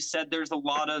because, like you said, there's a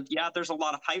lot of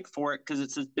hype for it because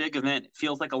it's this big event. It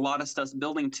feels like a lot of stuff's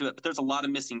building to it, but there's a lot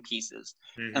of missing pieces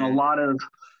and a lot of,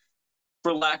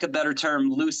 for lack of a better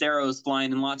term, loose arrows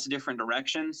flying in lots of different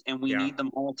directions. And we need them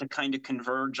all to kind of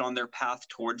converge on their path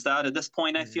towards that at this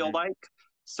point, I feel like.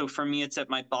 So for me, it's at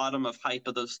my bottom of hype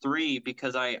of those three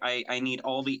because I need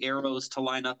all the arrows to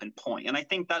line up and point. And I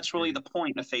think that's really the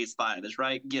point of Phase 5 is,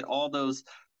 right, get all those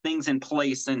things in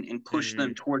place and push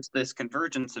them towards this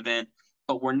convergence event.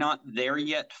 But we're not there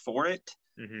yet for it.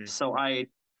 So it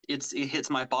hits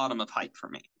my bottom of hype for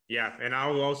me. Yeah, and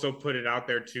I'll also put it out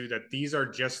there, too, that these are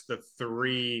just the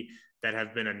three that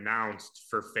have been announced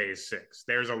for Phase 6.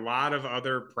 There's a lot of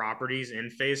other properties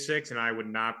in Phase 6, and I would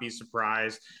not be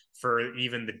surprised for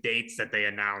even the dates that they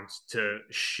announced to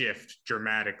shift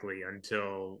dramatically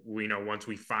until once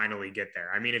we finally get there.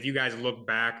 I mean, if you guys look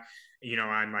back,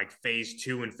 on like Phase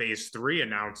 2 and Phase 3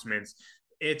 announcements,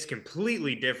 it's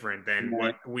completely different than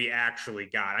what we actually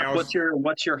got. What's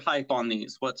your hype on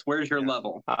these? Where's your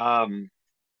level?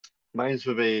 Mine's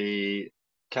would be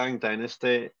Kang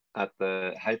Dynasty at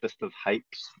the hypest of hypes,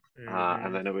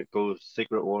 and then it would go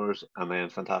Secret Wars and then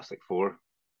Fantastic Four.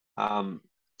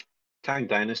 Kang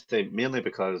Dynasty mainly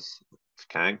because it's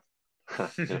Kang.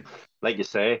 Like you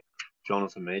say,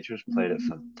 Jonathan Majors played it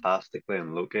fantastically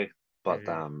in Loki. But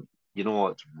you know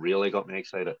what's really got me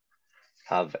excited?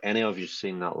 Have any of you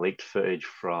seen that leaked footage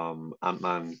from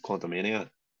Ant-Man Quantumania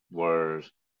where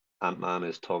Ant-Man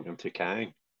is talking to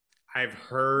Kang? I've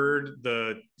heard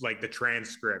the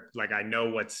transcript, like I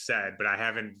know what's said, but I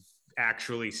haven't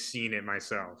actually seen it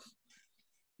myself.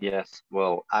 Yes,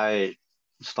 well, I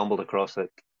stumbled across it.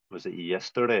 Was it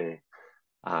yesterday?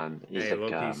 And he's hey,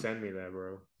 Loki, send me that,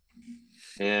 bro.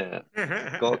 Yeah,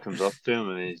 God comes up to him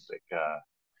and he's like,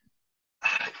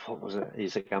 what was it?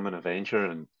 He's like, I'm an Avenger,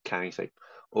 and Kang's like,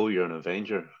 oh, you're an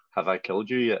Avenger. Have I killed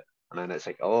you yet? And then it's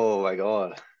like, oh my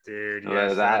God, dude,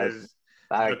 yes, that is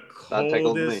the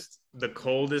coldest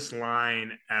coldest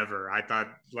line ever. I thought,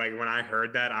 like, when I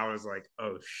heard that, I was like,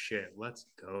 oh shit, let's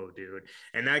go, dude.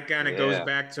 And that kind of goes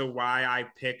back to why I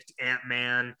picked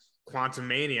Ant-Man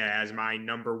Quantumania as my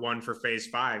number one for Phase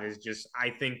 5 is just,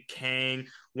 I think Kang,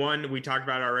 one, we talked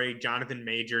about already, Jonathan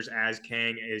Majors as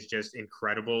Kang is just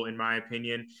incredible in my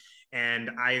opinion. And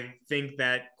I think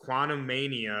that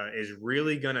Quantumania is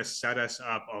really going to set us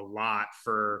up a lot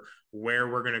for where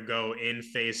we're going to go in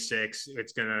Phase 6.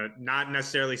 It's going to not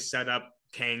necessarily set up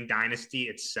Kang Dynasty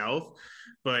itself,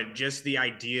 but just the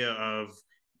idea of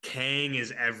Kang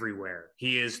is everywhere.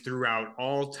 He is throughout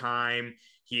all time.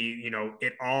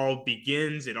 It all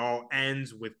begins, it all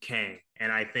ends with Kang.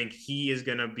 And I think he is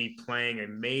going to be playing a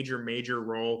major, major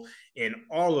role in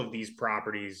all of these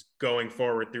properties going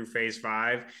forward through Phase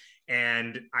 5.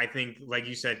 And I think, like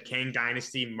you said, Kang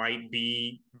Dynasty might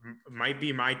be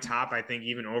my top, I think,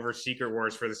 even over Secret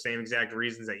Wars for the same exact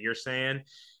reasons that you're saying.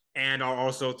 And I'll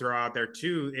also throw out there,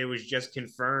 too, it was just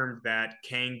confirmed that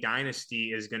Kang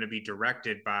Dynasty is going to be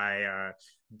directed by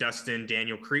Dustin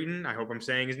Daniel Cretton. I hope I'm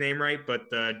saying his name right, but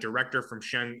the director from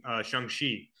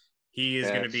Shang-Chi. He is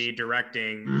going to be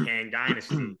directing Kang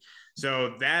Dynasty.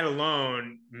 So that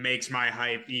alone makes my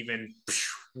hype even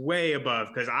way above,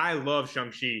 because I love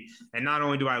Shang-Chi. And not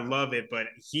only do I love it, but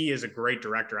he is a great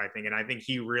director, I think. And I think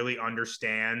he really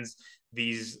understands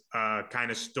these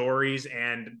kind of stories.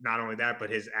 And not only that, but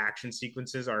his action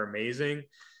sequences are amazing.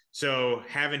 So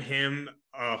having him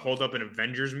hold up an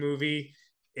Avengers movie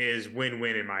is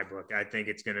win-win in my book. I think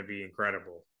it's going to be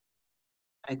incredible.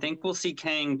 I think we'll see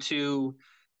Kang to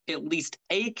at least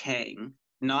a Kang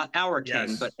not our Kang,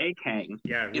 Yes. but a Kang.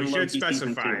 Yeah, we in should Loki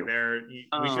season specify 2. there.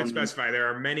 We should specify there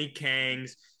are many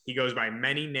Kangs. He goes by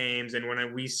many names, and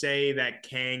when we say that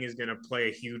Kang is going to play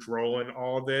a huge role in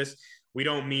all of this, we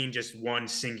don't mean just one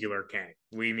singular Kang.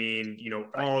 We mean, you know,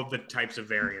 all the types of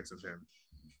variants of him.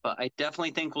 But I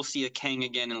definitely think we'll see a Kang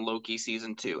again in Loki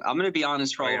season 2. I'm going to be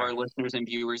honest for all of our listeners and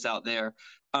viewers out there.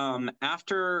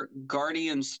 After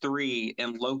Guardians 3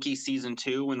 and Loki season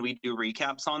 2, when we do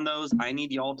recaps on those, I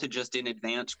need y'all to just in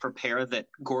advance prepare that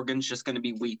Gorgon's just going to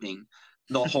be weeping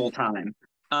the whole time.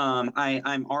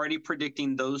 I'm already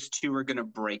predicting those two are going to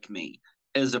break me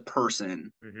as a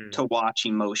person to watch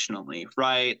emotionally,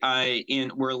 right?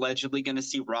 We're allegedly going to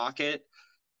see Rocket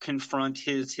confront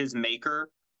his maker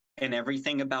and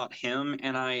everything about him.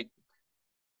 And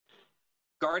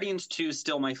Guardians 2 is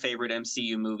still my favorite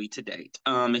MCU movie to date.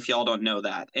 If y'all don't know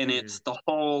that. And it's the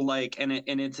whole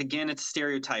it's again, it's a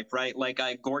stereotype, right? Like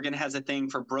Gorgon has a thing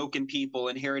for broken people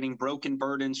inheriting broken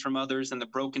burdens from others and the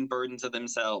broken burdens of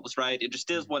themselves, right? It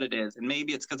just is what it is. And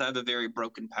maybe it's because I have a very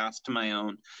broken past to my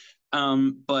own.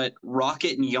 But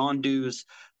Rocket and Yondu's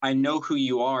I know who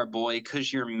you are, boy,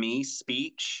 because you're me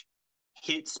speech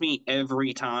hits me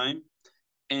every time.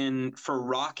 And for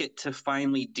Rocket to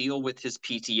finally deal with his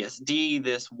PTSD,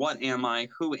 this what am I,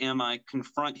 who am I,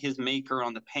 confront his maker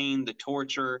on the pain, the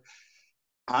torture,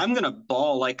 I'm gonna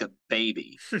bawl like a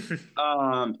baby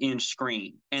in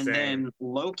Scream. And Same. then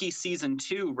Loki season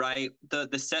 2, right? The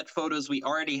set photos we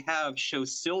already have show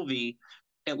Sylvie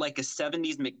at like a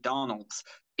 70s McDonald's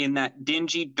in that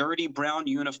dingy, dirty brown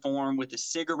uniform with a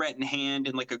cigarette in hand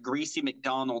and like a greasy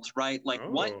McDonald's, right? Like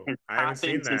what has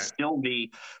happened to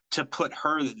Sylvie to put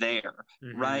her there,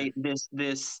 right?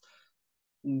 This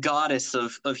goddess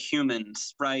of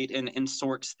humans, right? And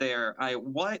sorts there.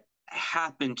 What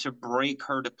happened to break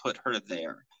her to put her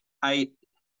there?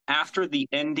 After the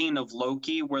ending of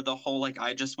Loki, where the whole like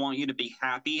I just want you to be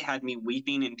happy had me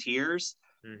weeping in tears.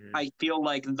 I feel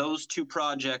like those two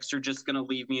projects are just going to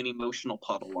leave me an emotional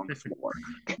puddle on the floor.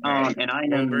 And I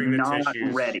am not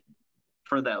ready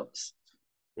for those.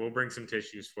 We'll bring some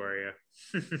tissues for you.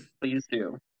 Please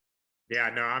do. Yeah,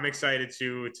 no, I'm excited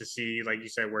to see, like you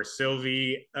said, where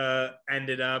Sylvie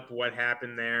ended up, what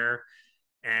happened there.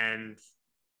 And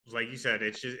like you said,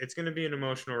 it's going to be an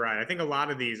emotional ride. I think a lot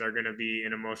of these are going to be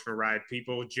an emotional ride.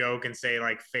 People joke and say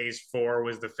like phase 4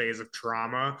 was the phase of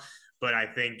trauma, but I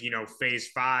think, you know, phase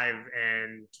 5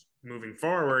 and moving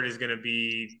forward is going to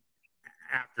be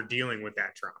after dealing with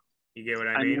that trauma. You get what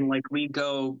I mean? Like we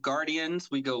go Guardians,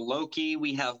 we go Loki,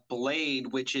 we have Blade,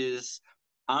 which is,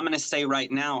 I'm going to say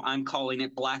right now, I'm calling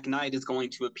it Black Knight is going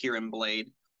to appear in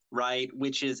Blade, right?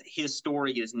 Which is his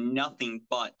story is nothing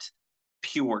but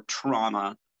pure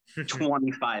trauma.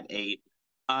 25-8.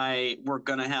 We're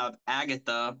gonna have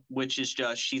Agatha, which is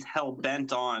just she's hell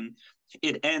bent on.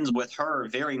 It ends with her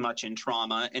very much in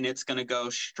trauma, and it's gonna go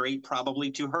straight probably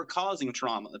to her causing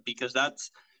trauma because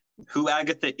that's who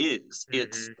Agatha is.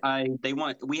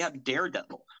 We have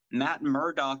Daredevil. Matt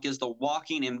Murdock is the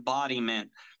walking embodiment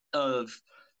of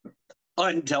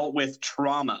undealt with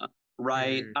trauma,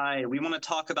 right? We want to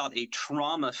talk about a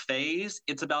trauma phase.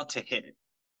 It's about to hit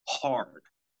hard.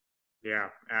 Yeah,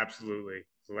 absolutely.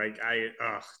 Like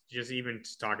just even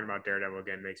talking about Daredevil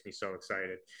again makes me so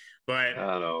excited. But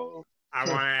I know. I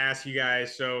want to ask you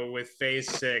guys, so with phase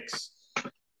 6,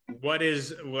 what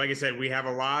is, like I said, we have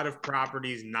a lot of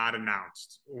properties not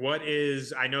announced.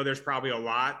 I know there's probably a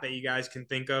lot that you guys can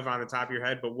think of on the top of your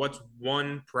head, but what's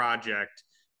one project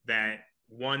that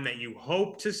you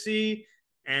hope to see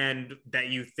and that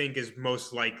you think is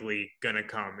most likely going to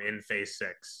come in phase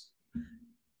 6?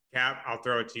 Cap, I'll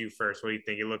throw it to you first. What do you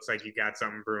think? It looks like you got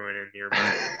something brewing in your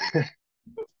mind.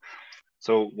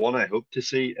 So one I hope to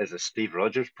see is a Steve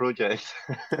Rogers project.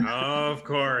 Of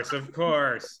course.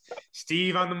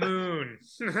 Steve on the moon.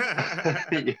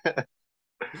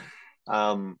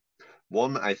 Yeah.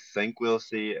 One I think we'll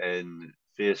see in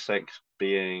phase 6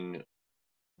 being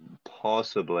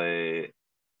possibly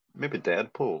maybe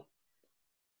Deadpool.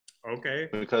 Okay.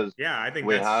 Because yeah, I think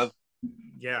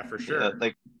yeah, for sure.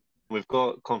 Like we've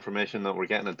got confirmation that we're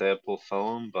getting a Deadpool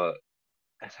film, but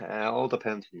it all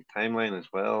depends on the timeline as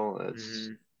well.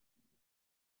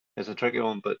 It's a tricky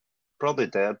one, but probably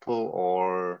Deadpool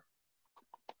or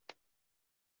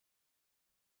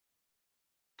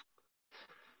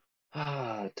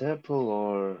Deadpool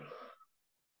or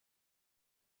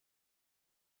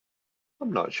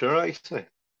I'm not sure actually.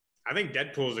 I think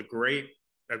Deadpool is a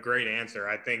great answer.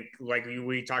 I think, like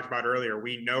we talked about earlier,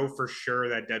 we know for sure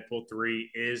that Deadpool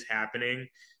 3 is happening,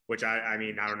 which I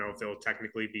mean, I don't know if it'll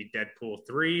technically be Deadpool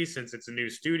 3 since it's a new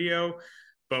studio,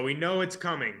 but we know it's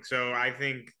coming. So I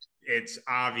think it's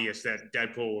obvious that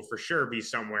Deadpool will for sure be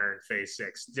somewhere in Phase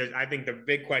 6. I think the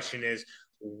big question is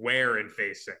where in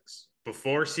Phase 6?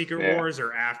 Before Secret Wars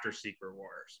or after Secret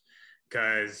Wars?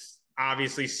 Because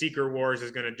obviously Secret Wars is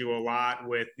going to do a lot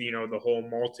with, you know, the whole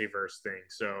multiverse thing.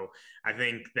 So I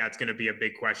think that's going to be a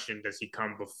big question. Does he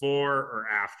come before or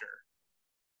after?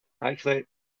 Actually,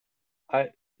 I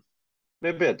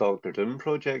maybe a Doctor Doom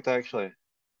project actually.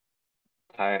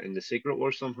 Tie it in the Secret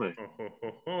Wars somehow.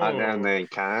 And then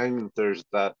Kang, there's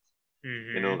that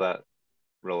that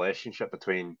relationship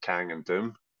between Kang and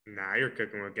Doom. Nah, you're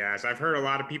cooking with gas. I've heard a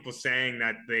lot of people saying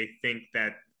that they think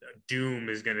that Doom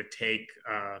is going to take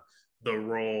the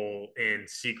role in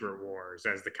Secret Wars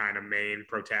as the kind of main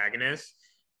protagonist.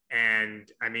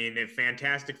 And I mean, if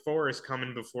Fantastic Four is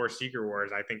coming before Secret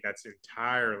Wars, I think that's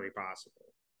entirely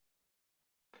possible.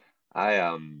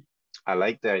 I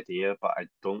like the idea, but I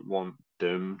don't want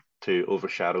Doom to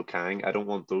overshadow Kang. I don't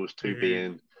want those two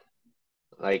being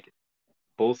like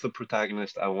both the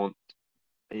protagonists. I want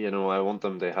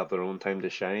them to have their own time to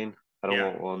shine. I don't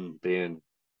want one being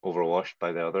overwashed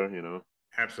by the other,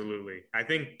 Absolutely. I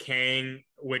think Kang,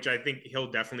 which I think he'll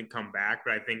definitely come back,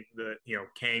 but I think the,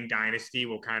 Kang Dynasty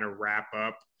will kind of wrap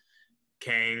up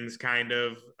Kang's kind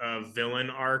of villain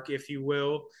arc, if you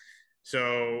will.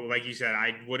 So, like you said,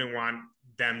 I wouldn't want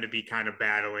them to be kind of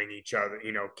battling each other,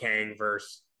 Kang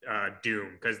versus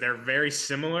Doom, because they're very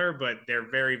similar, but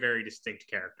they're very, very distinct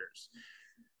characters.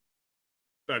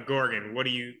 Gorgon, what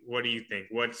do you think?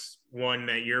 What's one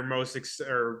that you're most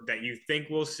or that you think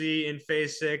we'll see in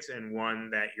Phase 6, and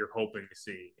one that you're hoping to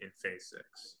see in Phase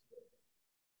 6?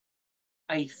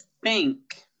 I think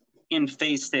in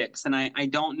Phase 6, and I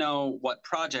don't know what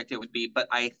project it would be, but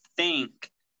I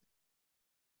think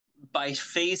by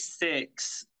Phase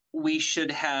 6 we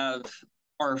should have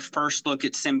our first look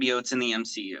at symbiotes in the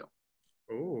MCU.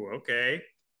 Oh, okay.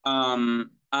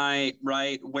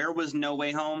 Where was No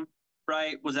Way Home?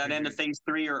 Right? Was that end of Phase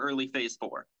 3 or early Phase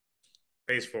 4?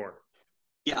 Phase 4.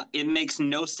 Yeah, it makes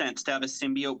no sense to have a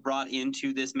symbiote brought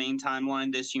into this main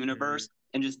timeline, this universe,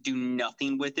 and just do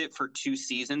nothing with it for 2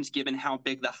 seasons, given how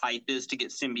big the hype is to get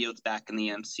symbiotes back in the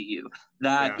MCU.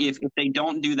 If they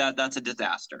don't do that, that's a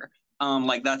disaster.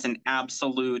 That's an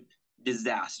absolute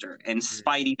disaster. And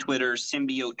Spidey Twitter,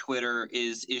 symbiote Twitter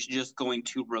is just going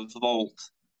to revolt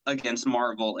against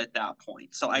Marvel at that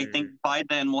point. So I think by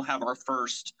then we'll have our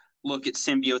first look at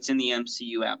symbiotes in the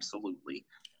MCU. Absolutely.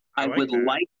 I would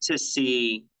like to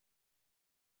see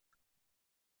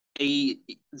the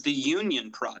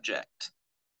Union Project.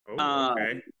 Oh,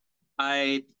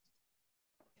 okay.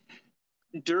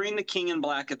 During the King in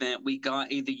Black event, we got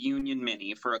the Union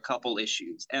mini for a couple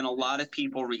issues, and a lot of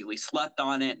people really slept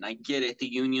on it, and I get it. The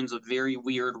Union's a very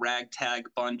weird ragtag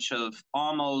bunch of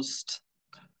almost,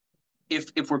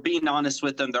 if we're being honest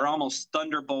with them, they're almost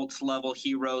Thunderbolts level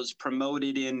heroes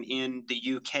promoted in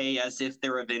the UK as if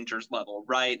they're Avengers level,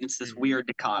 right? It's this weird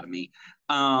dichotomy.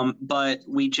 But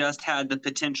we just had the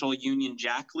potential Union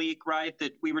Jack leak, right,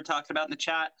 that we were talking about in the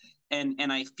chat.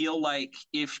 And I feel like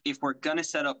if we're gonna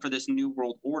set up for this new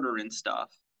world order and stuff,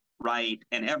 right,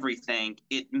 and everything,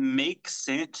 it makes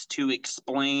sense to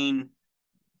explain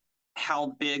how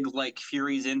big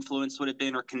Fury's influence would have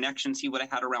been, or connections he would have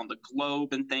had around the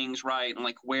globe and things, right? And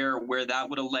where that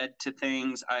would have led to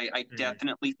things. I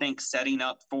definitely think setting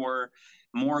up for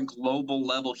more global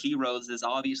level heroes is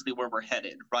obviously where we're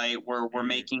headed, right? Where we're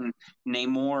making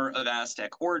Namor of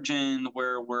Aztec origin,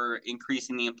 where we're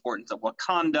increasing the importance of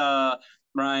Wakanda,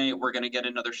 right? We're going to get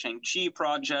another Shang-Chi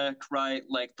project, right?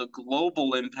 The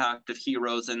global impact of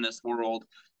heroes in this world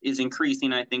is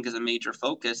increasing, I think, as a major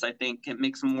focus. I think it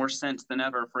makes more sense than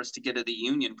ever for us to get to the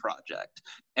Union Project.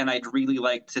 And I'd really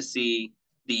like to see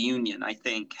the Union, I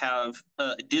think, have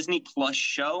a Disney Plus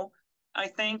show, I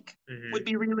think, would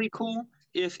be really cool.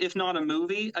 If not a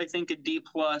movie, I think a D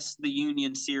Plus, the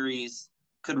Union series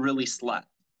could really slap.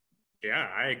 Yeah,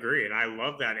 I agree. And I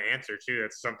love that answer, too.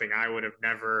 That's something I would have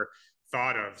never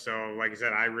thought of. So, like I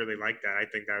said, I really like that. I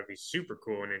think that would be super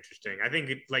cool and interesting. I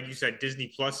think, like you said,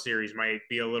 Disney Plus series might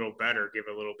be a little better, give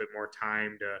a little bit more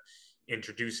time to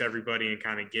introduce everybody and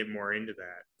kind of get more into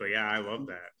that. But yeah, I love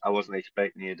that. I wasn't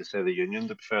expecting you to say the Union,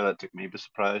 to be fair. That took me by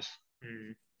surprise.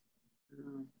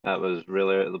 That was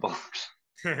really out of the box.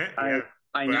 Yeah.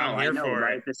 I know,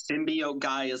 right? The symbiote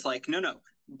guy is like, no,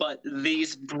 but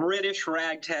these British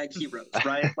ragtag heroes,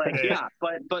 right?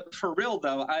 But for real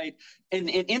though, in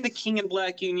the King in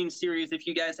Black Union series, if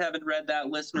you guys haven't read that,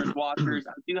 listeners, watchers,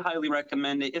 I do highly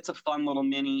recommend it. It's a fun little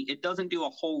mini. It doesn't do a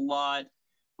whole lot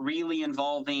really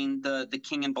involving the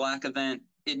King in Black event.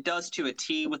 It does to a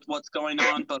T with what's going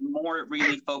on, but more it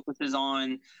really focuses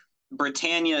on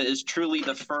Britannia is truly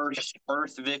the first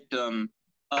Earth victim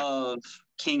of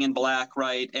King in Black,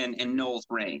 right, and Noel's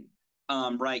reign.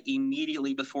 Right,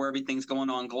 immediately before everything's going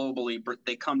on globally,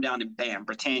 they come down and bam,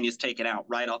 Britannia's taken out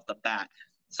right off the bat.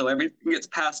 So everything gets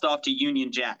passed off to Union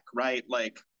Jack, right?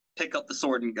 Like, pick up the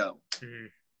sword and go. Mm-hmm.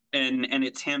 And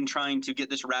it's him trying to get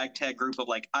this ragtag group of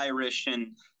like Irish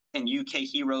and UK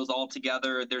heroes all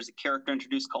together. There's a character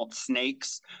introduced called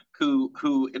Snakes, who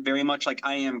very much like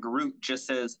I Am Groot just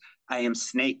says I am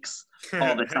Snakes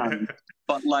all the time.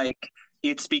 But like,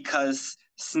 it's because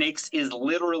Snakes is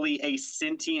literally a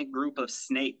sentient group of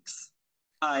snakes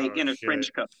in a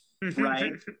trench coat,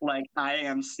 right? Like, I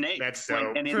am Snakes. That's dope.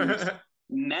 Like, and it is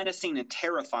menacing and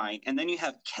terrifying. And then you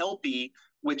have Kelpie,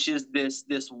 which is this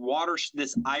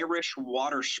Irish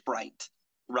water sprite,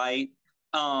 right?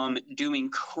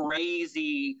 Doing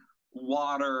crazy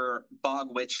water bog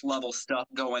witch level stuff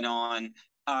going on.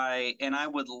 I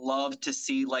would love to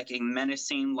see like a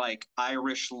menacing like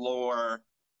Irish lore,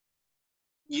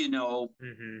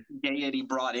 deity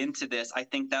brought into this. I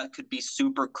think that could be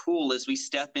super cool as we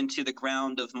step into the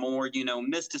ground of more,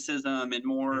 mysticism and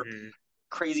more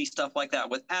crazy stuff like that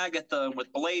with Agatha,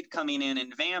 with Blade coming in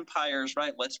and vampires,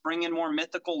 right? Let's bring in more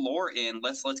mythical lore in.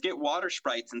 Let's get water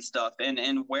sprites and stuff.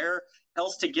 And where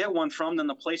else to get one from than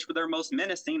the place where they're most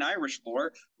menacing, Irish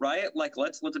lore, right? Like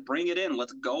let's bring it in.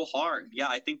 Let's go hard. Yeah,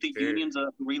 I think the Union's a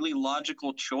really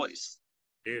logical choice.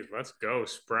 Dude, let's go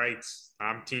sprites.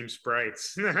 I'm team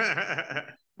sprites. I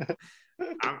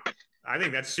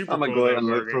think that's super cool. I'm going to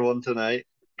look for one tonight.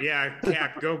 Yeah,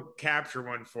 go capture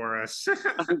one for us.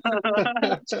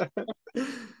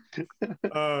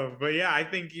 But yeah, I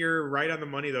think you're right on the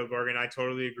money though, Gorgon. I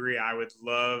totally agree. I would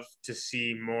love to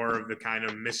see more of the kind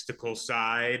of mystical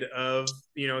side of,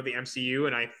 the MCU.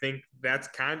 And I think that's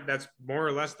more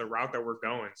or less the route that we're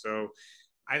going. So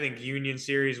I think Union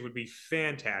series would be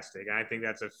fantastic. I think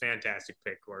that's a fantastic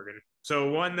pick, Gorgon.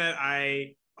 So one that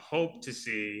I hope to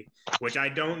see, which I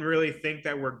don't really think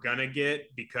that we're gonna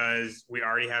get because we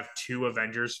already have 2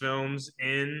 Avengers films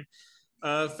in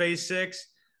phase 6,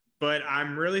 but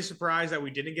I'm really surprised that we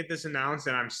didn't get this announced,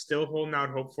 and I'm still holding out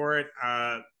hope for it.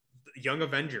 Young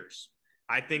Avengers.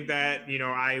 I think that,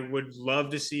 I would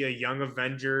love to see a Young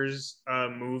Avengers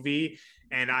movie.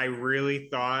 And I really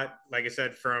thought, like I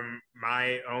said, from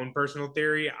my own personal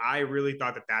theory, I really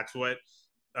thought that that's what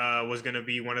was going to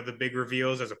be one of the big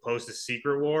reveals as opposed to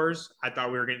Secret Wars. I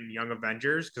thought we were getting Young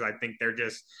Avengers because I think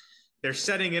they're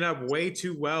setting it up way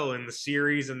too well in the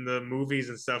series and the movies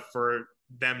and stuff for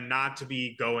them not to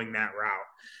be going that route.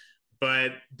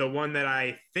 But the one that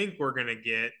I think we're going to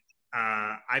get,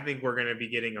 I think we're going to be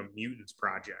getting a Mutants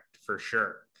project for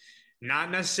sure.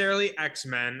 Not necessarily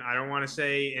X-Men. I don't want to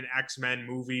say an X-Men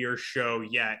movie or show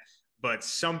yet, but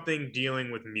something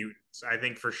dealing with mutants. I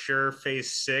think for sure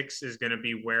phase 6 is going to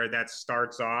be where that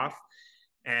starts off.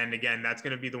 And again, that's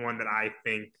going to be the one that I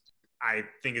think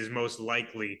is most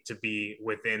likely to be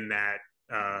within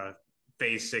that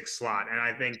phase 6 slot. And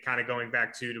I think kind of going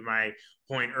back to my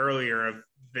point earlier of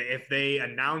if they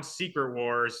announce Secret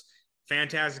Wars,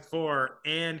 Fantastic Four,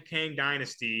 and Kang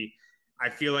Dynasty, I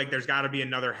feel like there's got to be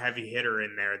another heavy hitter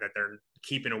in there that they're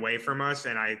keeping away from us.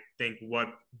 And I think what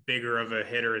bigger of a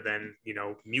hitter than,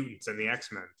 mutants and the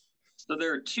X-Men. So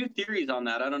there are 2 theories on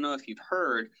that. I don't know if you've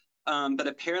heard, but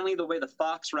apparently the way the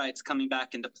Fox rights coming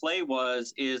back into play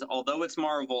is although it's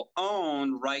Marvel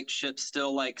owned, right ship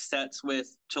still like sets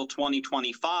with till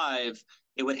 2025,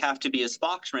 it would have to be as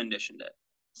Fox renditioned it.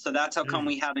 So that's how come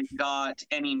we haven't got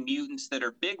any mutants that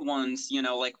are big ones,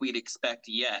 like we'd expect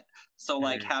yet. So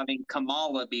like having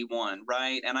Kamala be one,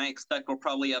 right? And I expect we'll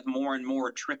probably have more and more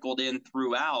trickled in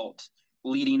throughout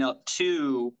leading up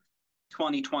to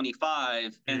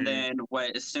 2025. And then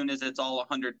as soon as it's all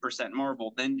 100%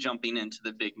 Marvel, then jumping into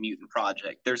the big mutant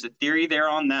project. There's a theory there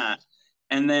on that.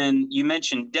 And then you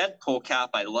mentioned Deadpool,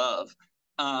 Cap, I love.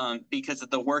 Because of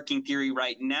the working theory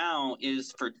right now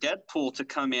is for Deadpool to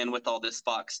come in with all this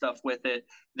Fox stuff with it.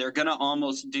 They're going to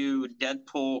almost do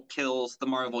Deadpool kills the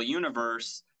Marvel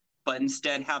Universe, but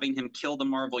instead having him kill the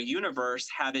Marvel Universe,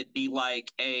 have it be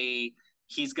like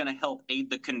he's going to help aid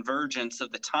the convergence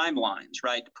of the timelines,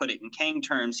 right? To put it in Kang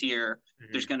terms here,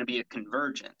 there's going to be a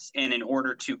convergence. And in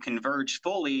order to converge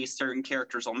fully, certain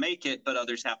characters will make it, but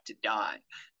others have to die.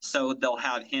 So they'll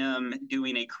have him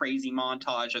doing a crazy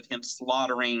montage of him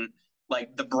slaughtering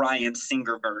like the Bryan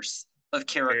Singer verse of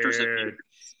characters.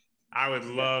 I would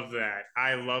love that.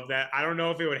 I love that. I don't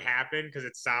know if it would happen because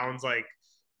it sounds like,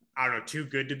 I don't know, too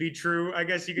good to be true, I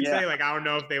guess you could say. Like, I don't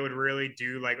know if they would really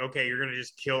do like, okay, you're going to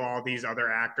just kill all these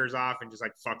other actors off and just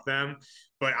like fuck them.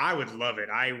 But I would love it.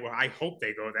 I hope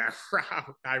they go that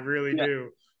route. I really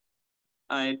do.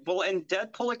 Well, and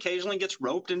Deadpool occasionally gets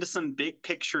roped into some big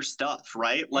picture stuff,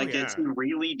 right? Like he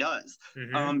really does.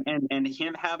 And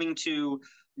him having to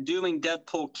doing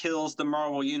Deadpool kills the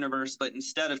Marvel universe, but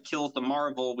instead of kills the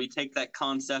Marvel, we take that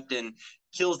concept and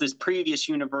kills this previous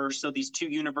universe, so these two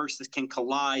universes can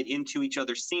collide into each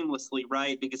other seamlessly,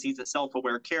 right? Because he's a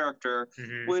self-aware character,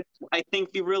 would I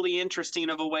think be really interesting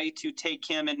of a way to take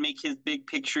him and make his big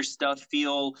picture stuff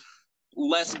feel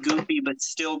less goofy, but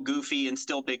still goofy and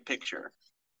still big picture.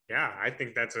 Yeah, I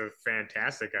think that's a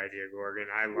fantastic idea, Gorgon.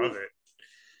 I love it.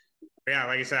 But yeah,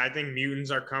 like I said, I think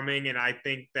mutants are coming, and I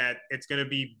think that it's going to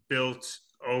be built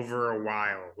over a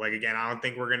while. Like, again, I don't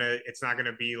think it's not going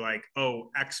to be like,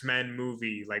 oh, X-Men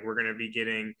movie. Like, we're going to be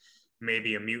getting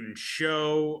maybe a mutant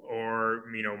show or,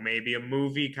 maybe a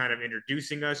movie kind of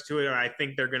introducing us to it. I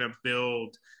think they're going to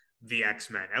build the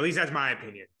X-Men. At least that's my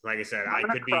opinion. Like I said, I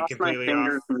could be completely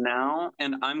off now,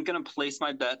 and I'm gonna place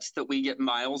my bets that we get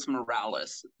Miles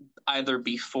Morales either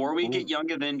before we get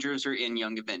Young Avengers or in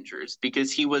Young Avengers,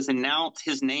 because he was announced,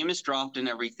 his name is dropped and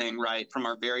everything, right, from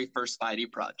our very first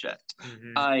Spidey project.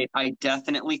 I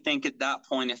definitely think at that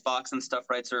point, if Fox and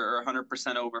stuff rights are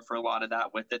 100% over for a lot of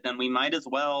that with it, then we might as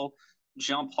well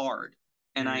jump hard.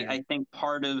 And I think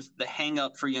part of the hang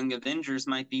up for Young Avengers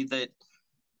might be that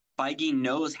Feige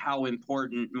knows how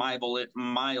important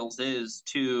Miles is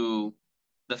to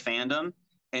the fandom,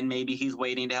 and maybe he's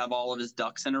waiting to have all of his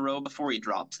ducks in a row before he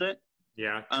drops it.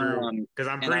 Yeah, true. Because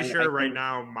I'm pretty sure right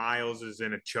now Miles is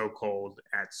in a chokehold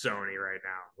at Sony right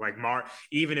now. Like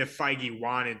even if Feige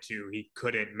wanted to, he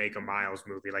couldn't make a Miles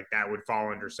movie. Like that would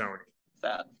fall under Sony.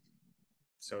 Sad.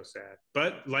 So sad.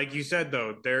 But like you said,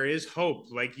 though, there is hope.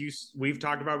 Like we've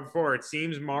talked about before, it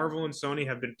seems Marvel and Sony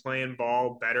have been playing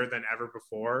ball better than ever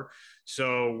before.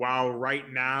 So while right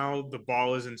now the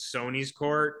ball is in Sony's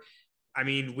court, I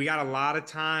mean, we got a lot of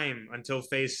time until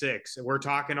phase 6. We're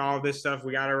talking all this stuff.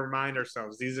 We got to remind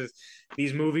ourselves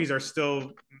these movies are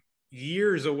still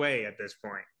years away at this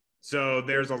point. So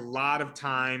there's a lot of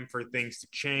time for things to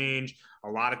change,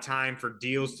 a lot of time for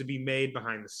deals to be made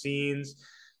behind the scenes.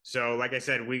 So, like I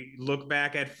said, we look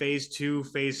back at phase 2,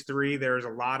 phase 3, there's a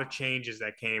lot of changes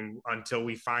that came until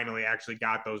we finally actually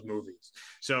got those movies.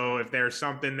 So if there's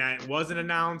something that wasn't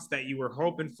announced that you were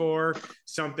hoping for,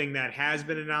 something that has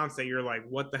been announced that you're like,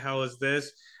 what the hell is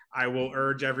this? I will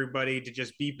urge everybody to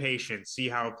just be patient, see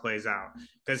how it plays out.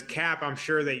 Because Cap, I'm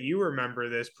sure that you remember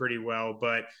this pretty well,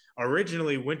 but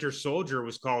originally Winter Soldier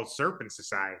was called Serpent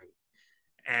Society.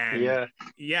 And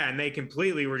and they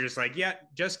completely were just like, yeah,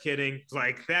 just kidding.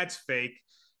 Like, that's fake.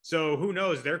 So who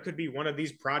knows? There could be one of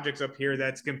these projects up here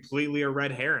that's completely a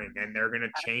red herring, and they're going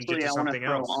to change it to something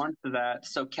else. I want to throw on to that.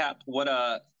 So Cap,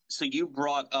 so you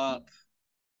brought up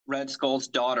Red Skull's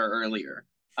daughter earlier,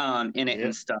 in it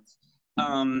and stuff.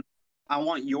 I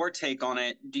want your take on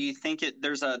it. Do you think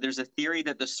there's a theory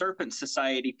that the Serpent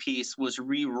Society piece was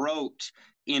rewrote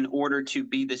in order to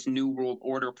be this New World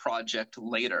Order project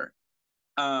later?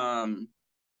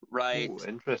 Right. Ooh,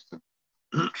 interesting.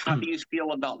 How do you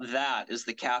feel about that as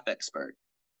the Cap expert?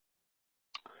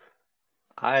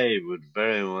 I would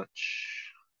very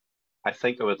much. I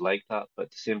think I would like that, but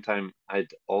at the same time,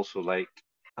 I'd also like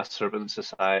a Serpent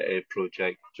Society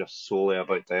project just solely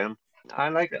about them. I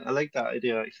like it. I like that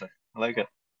idea, actually. I like it.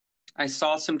 I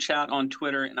saw some chat on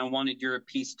Twitter, and I wanted your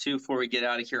piece too before we get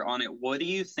out of here on it. What do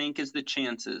you think is the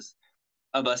chances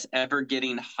of us ever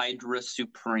getting Hydra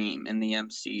Supreme in the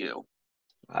MCU?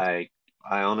 I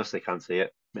honestly can't see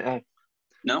it.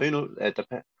 No? Who knows?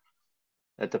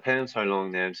 It depends how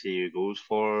long the MCU goes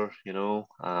for,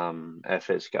 if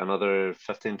it's got another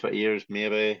 15, 20 years,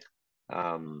 maybe.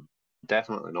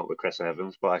 Definitely not with Chris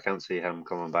Evans, but I can't see him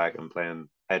coming back and playing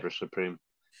Hydra Supreme.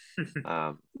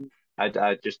 I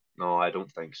just, no, I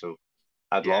don't think so.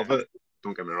 I'd love it,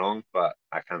 don't get me wrong, but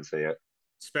I can't see it.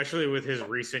 Especially with his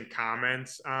recent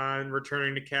comments on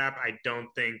returning to Cap, I don't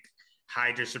think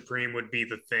Hydra Supreme would be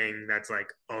the thing that's like,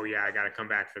 oh yeah, I got to come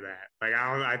back for that. Like,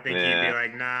 I think he'd be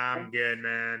like, nah, I'm good,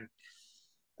 man.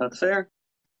 That's fair.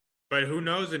 But who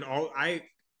knows?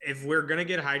 If we're gonna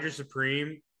get Hydra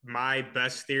Supreme, my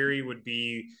best theory would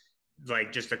be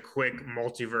like just a quick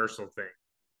multiversal thing,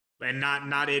 and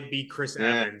not it be Chris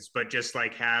Evans, but just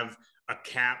like have a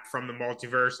Cap from the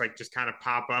multiverse, like just kind of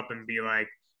pop up and be like,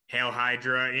 Hail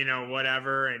Hydra,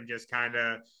 whatever, and just kind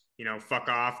of, fuck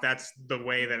off. That's the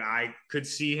way that I could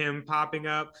see him popping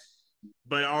up.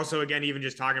 But also, again, even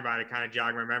just talking about it kind of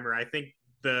jogged my memory. I think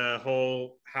the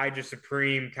whole Hydra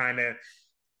Supreme kind of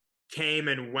came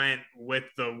and went with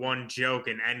the one joke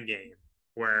in Endgame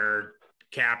where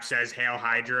Cap says Hail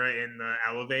Hydra in the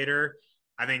elevator.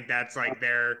 I think that's like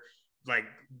their like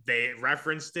they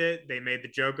referenced it, they made the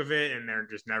joke of it, and they're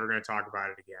just never going to talk about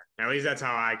it again. At least that's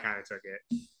how I kind of took it.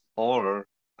 Or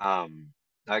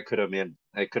I could have made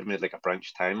like a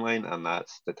branch timeline, and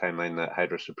that's the timeline that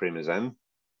Hydra Supreme is in.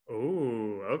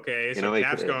 Ooh, okay. You So know,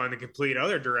 Cap's going the complete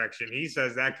other direction. He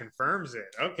says that confirms it.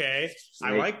 Okay,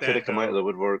 I he like could that. have come out of the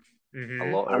woodwork a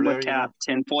lot I'm earlier. with You know? Cap.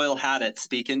 Tinfoil had it.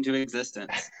 Speak into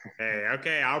existence. Hey,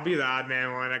 okay, I'll be the odd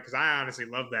man one because I honestly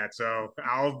love that. So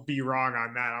I'll be wrong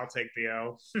on that. I'll take the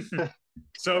L.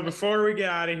 So before we get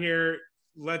out of here,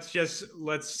 let's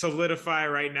solidify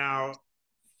right now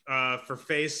for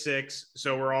Phase 6.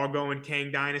 So we're all going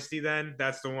Kang Dynasty then.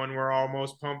 That's the one we're all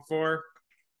most pumped for.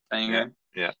 Banger.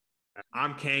 Yeah.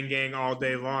 I'm Kang Gang all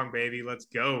day long, baby. Let's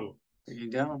go. There you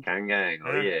go. Kang Gang.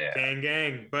 Oh yeah. Kang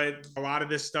Gang. But a lot of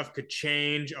this stuff could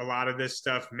change. A lot of this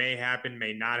stuff may happen,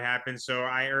 may not happen. So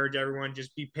I urge everyone,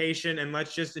 just be patient and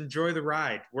let's just enjoy the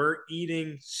ride. We're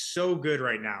eating so good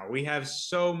right now. We have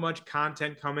so much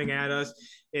content coming at us.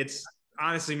 It's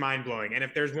honestly mind-blowing. And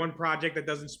if there's one project that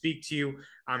doesn't speak to you,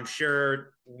 I'm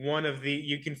sure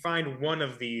you can find one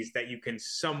of these that you can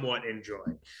somewhat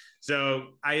enjoy. So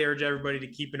I urge everybody to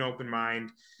keep an open mind.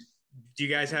 Do you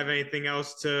guys have anything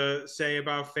else to say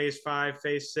about Phase 5,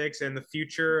 Phase 6, and the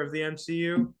future of the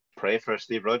MCU? Pray for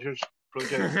Steve Rogers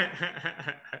project.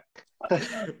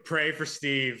 Pray for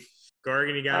Steve.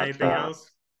 Gorgon, you got anything else?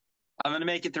 I'm gonna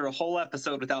make it through a whole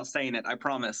episode without saying it. I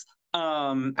promise.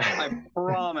 I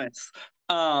promise.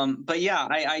 But yeah,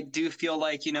 I do feel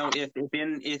like, you know,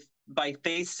 if by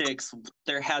Phase 6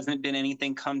 there hasn't been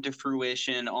anything come to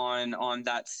fruition on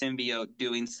that symbiote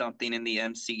doing something in the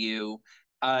MCU,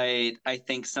 I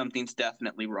think something's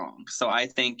definitely wrong. So I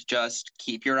think just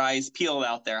keep your eyes peeled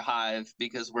out there, Hive,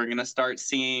 because we're gonna start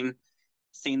seeing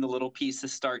the little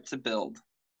pieces start to build.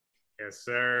 Yes,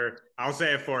 sir. I'll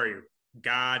say it for you.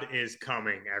 God is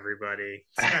coming, everybody.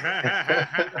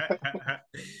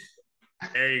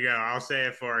 There you go. I'll say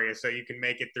it for you so you can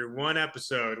make it through one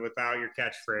episode without your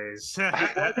catchphrase.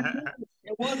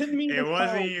 It wasn't me. It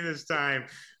wasn't you this time.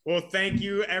 Well, thank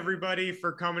you, everybody,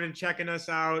 for coming and checking us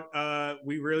out.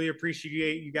 We really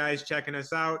appreciate you guys checking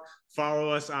us out. Follow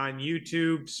us on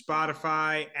YouTube,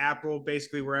 Spotify, Apple,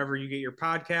 basically wherever you get your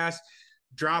podcasts.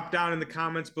 Drop down in the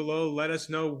comments below. Let us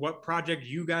know what project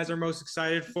you guys are most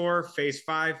excited for. Phase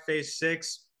 5, Phase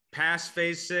 6, past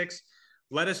Phase 6.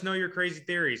 Let us know your crazy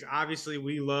theories. Obviously,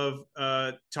 we love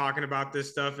talking about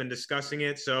this stuff and discussing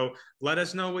it. So let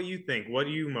us know what you think. What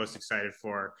are you most excited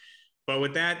for? But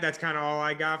with that, that's kind of all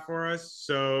I got for us.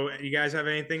 So you guys have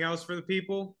anything else for the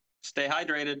people? Stay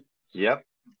hydrated. Yep.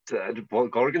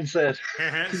 What Gorgon said. Stay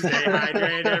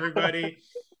hydrated, everybody.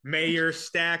 May your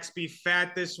stacks be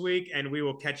fat this week, and we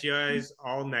will catch you guys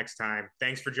all next time.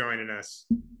 Thanks for joining us.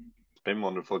 It's been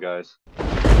wonderful, guys.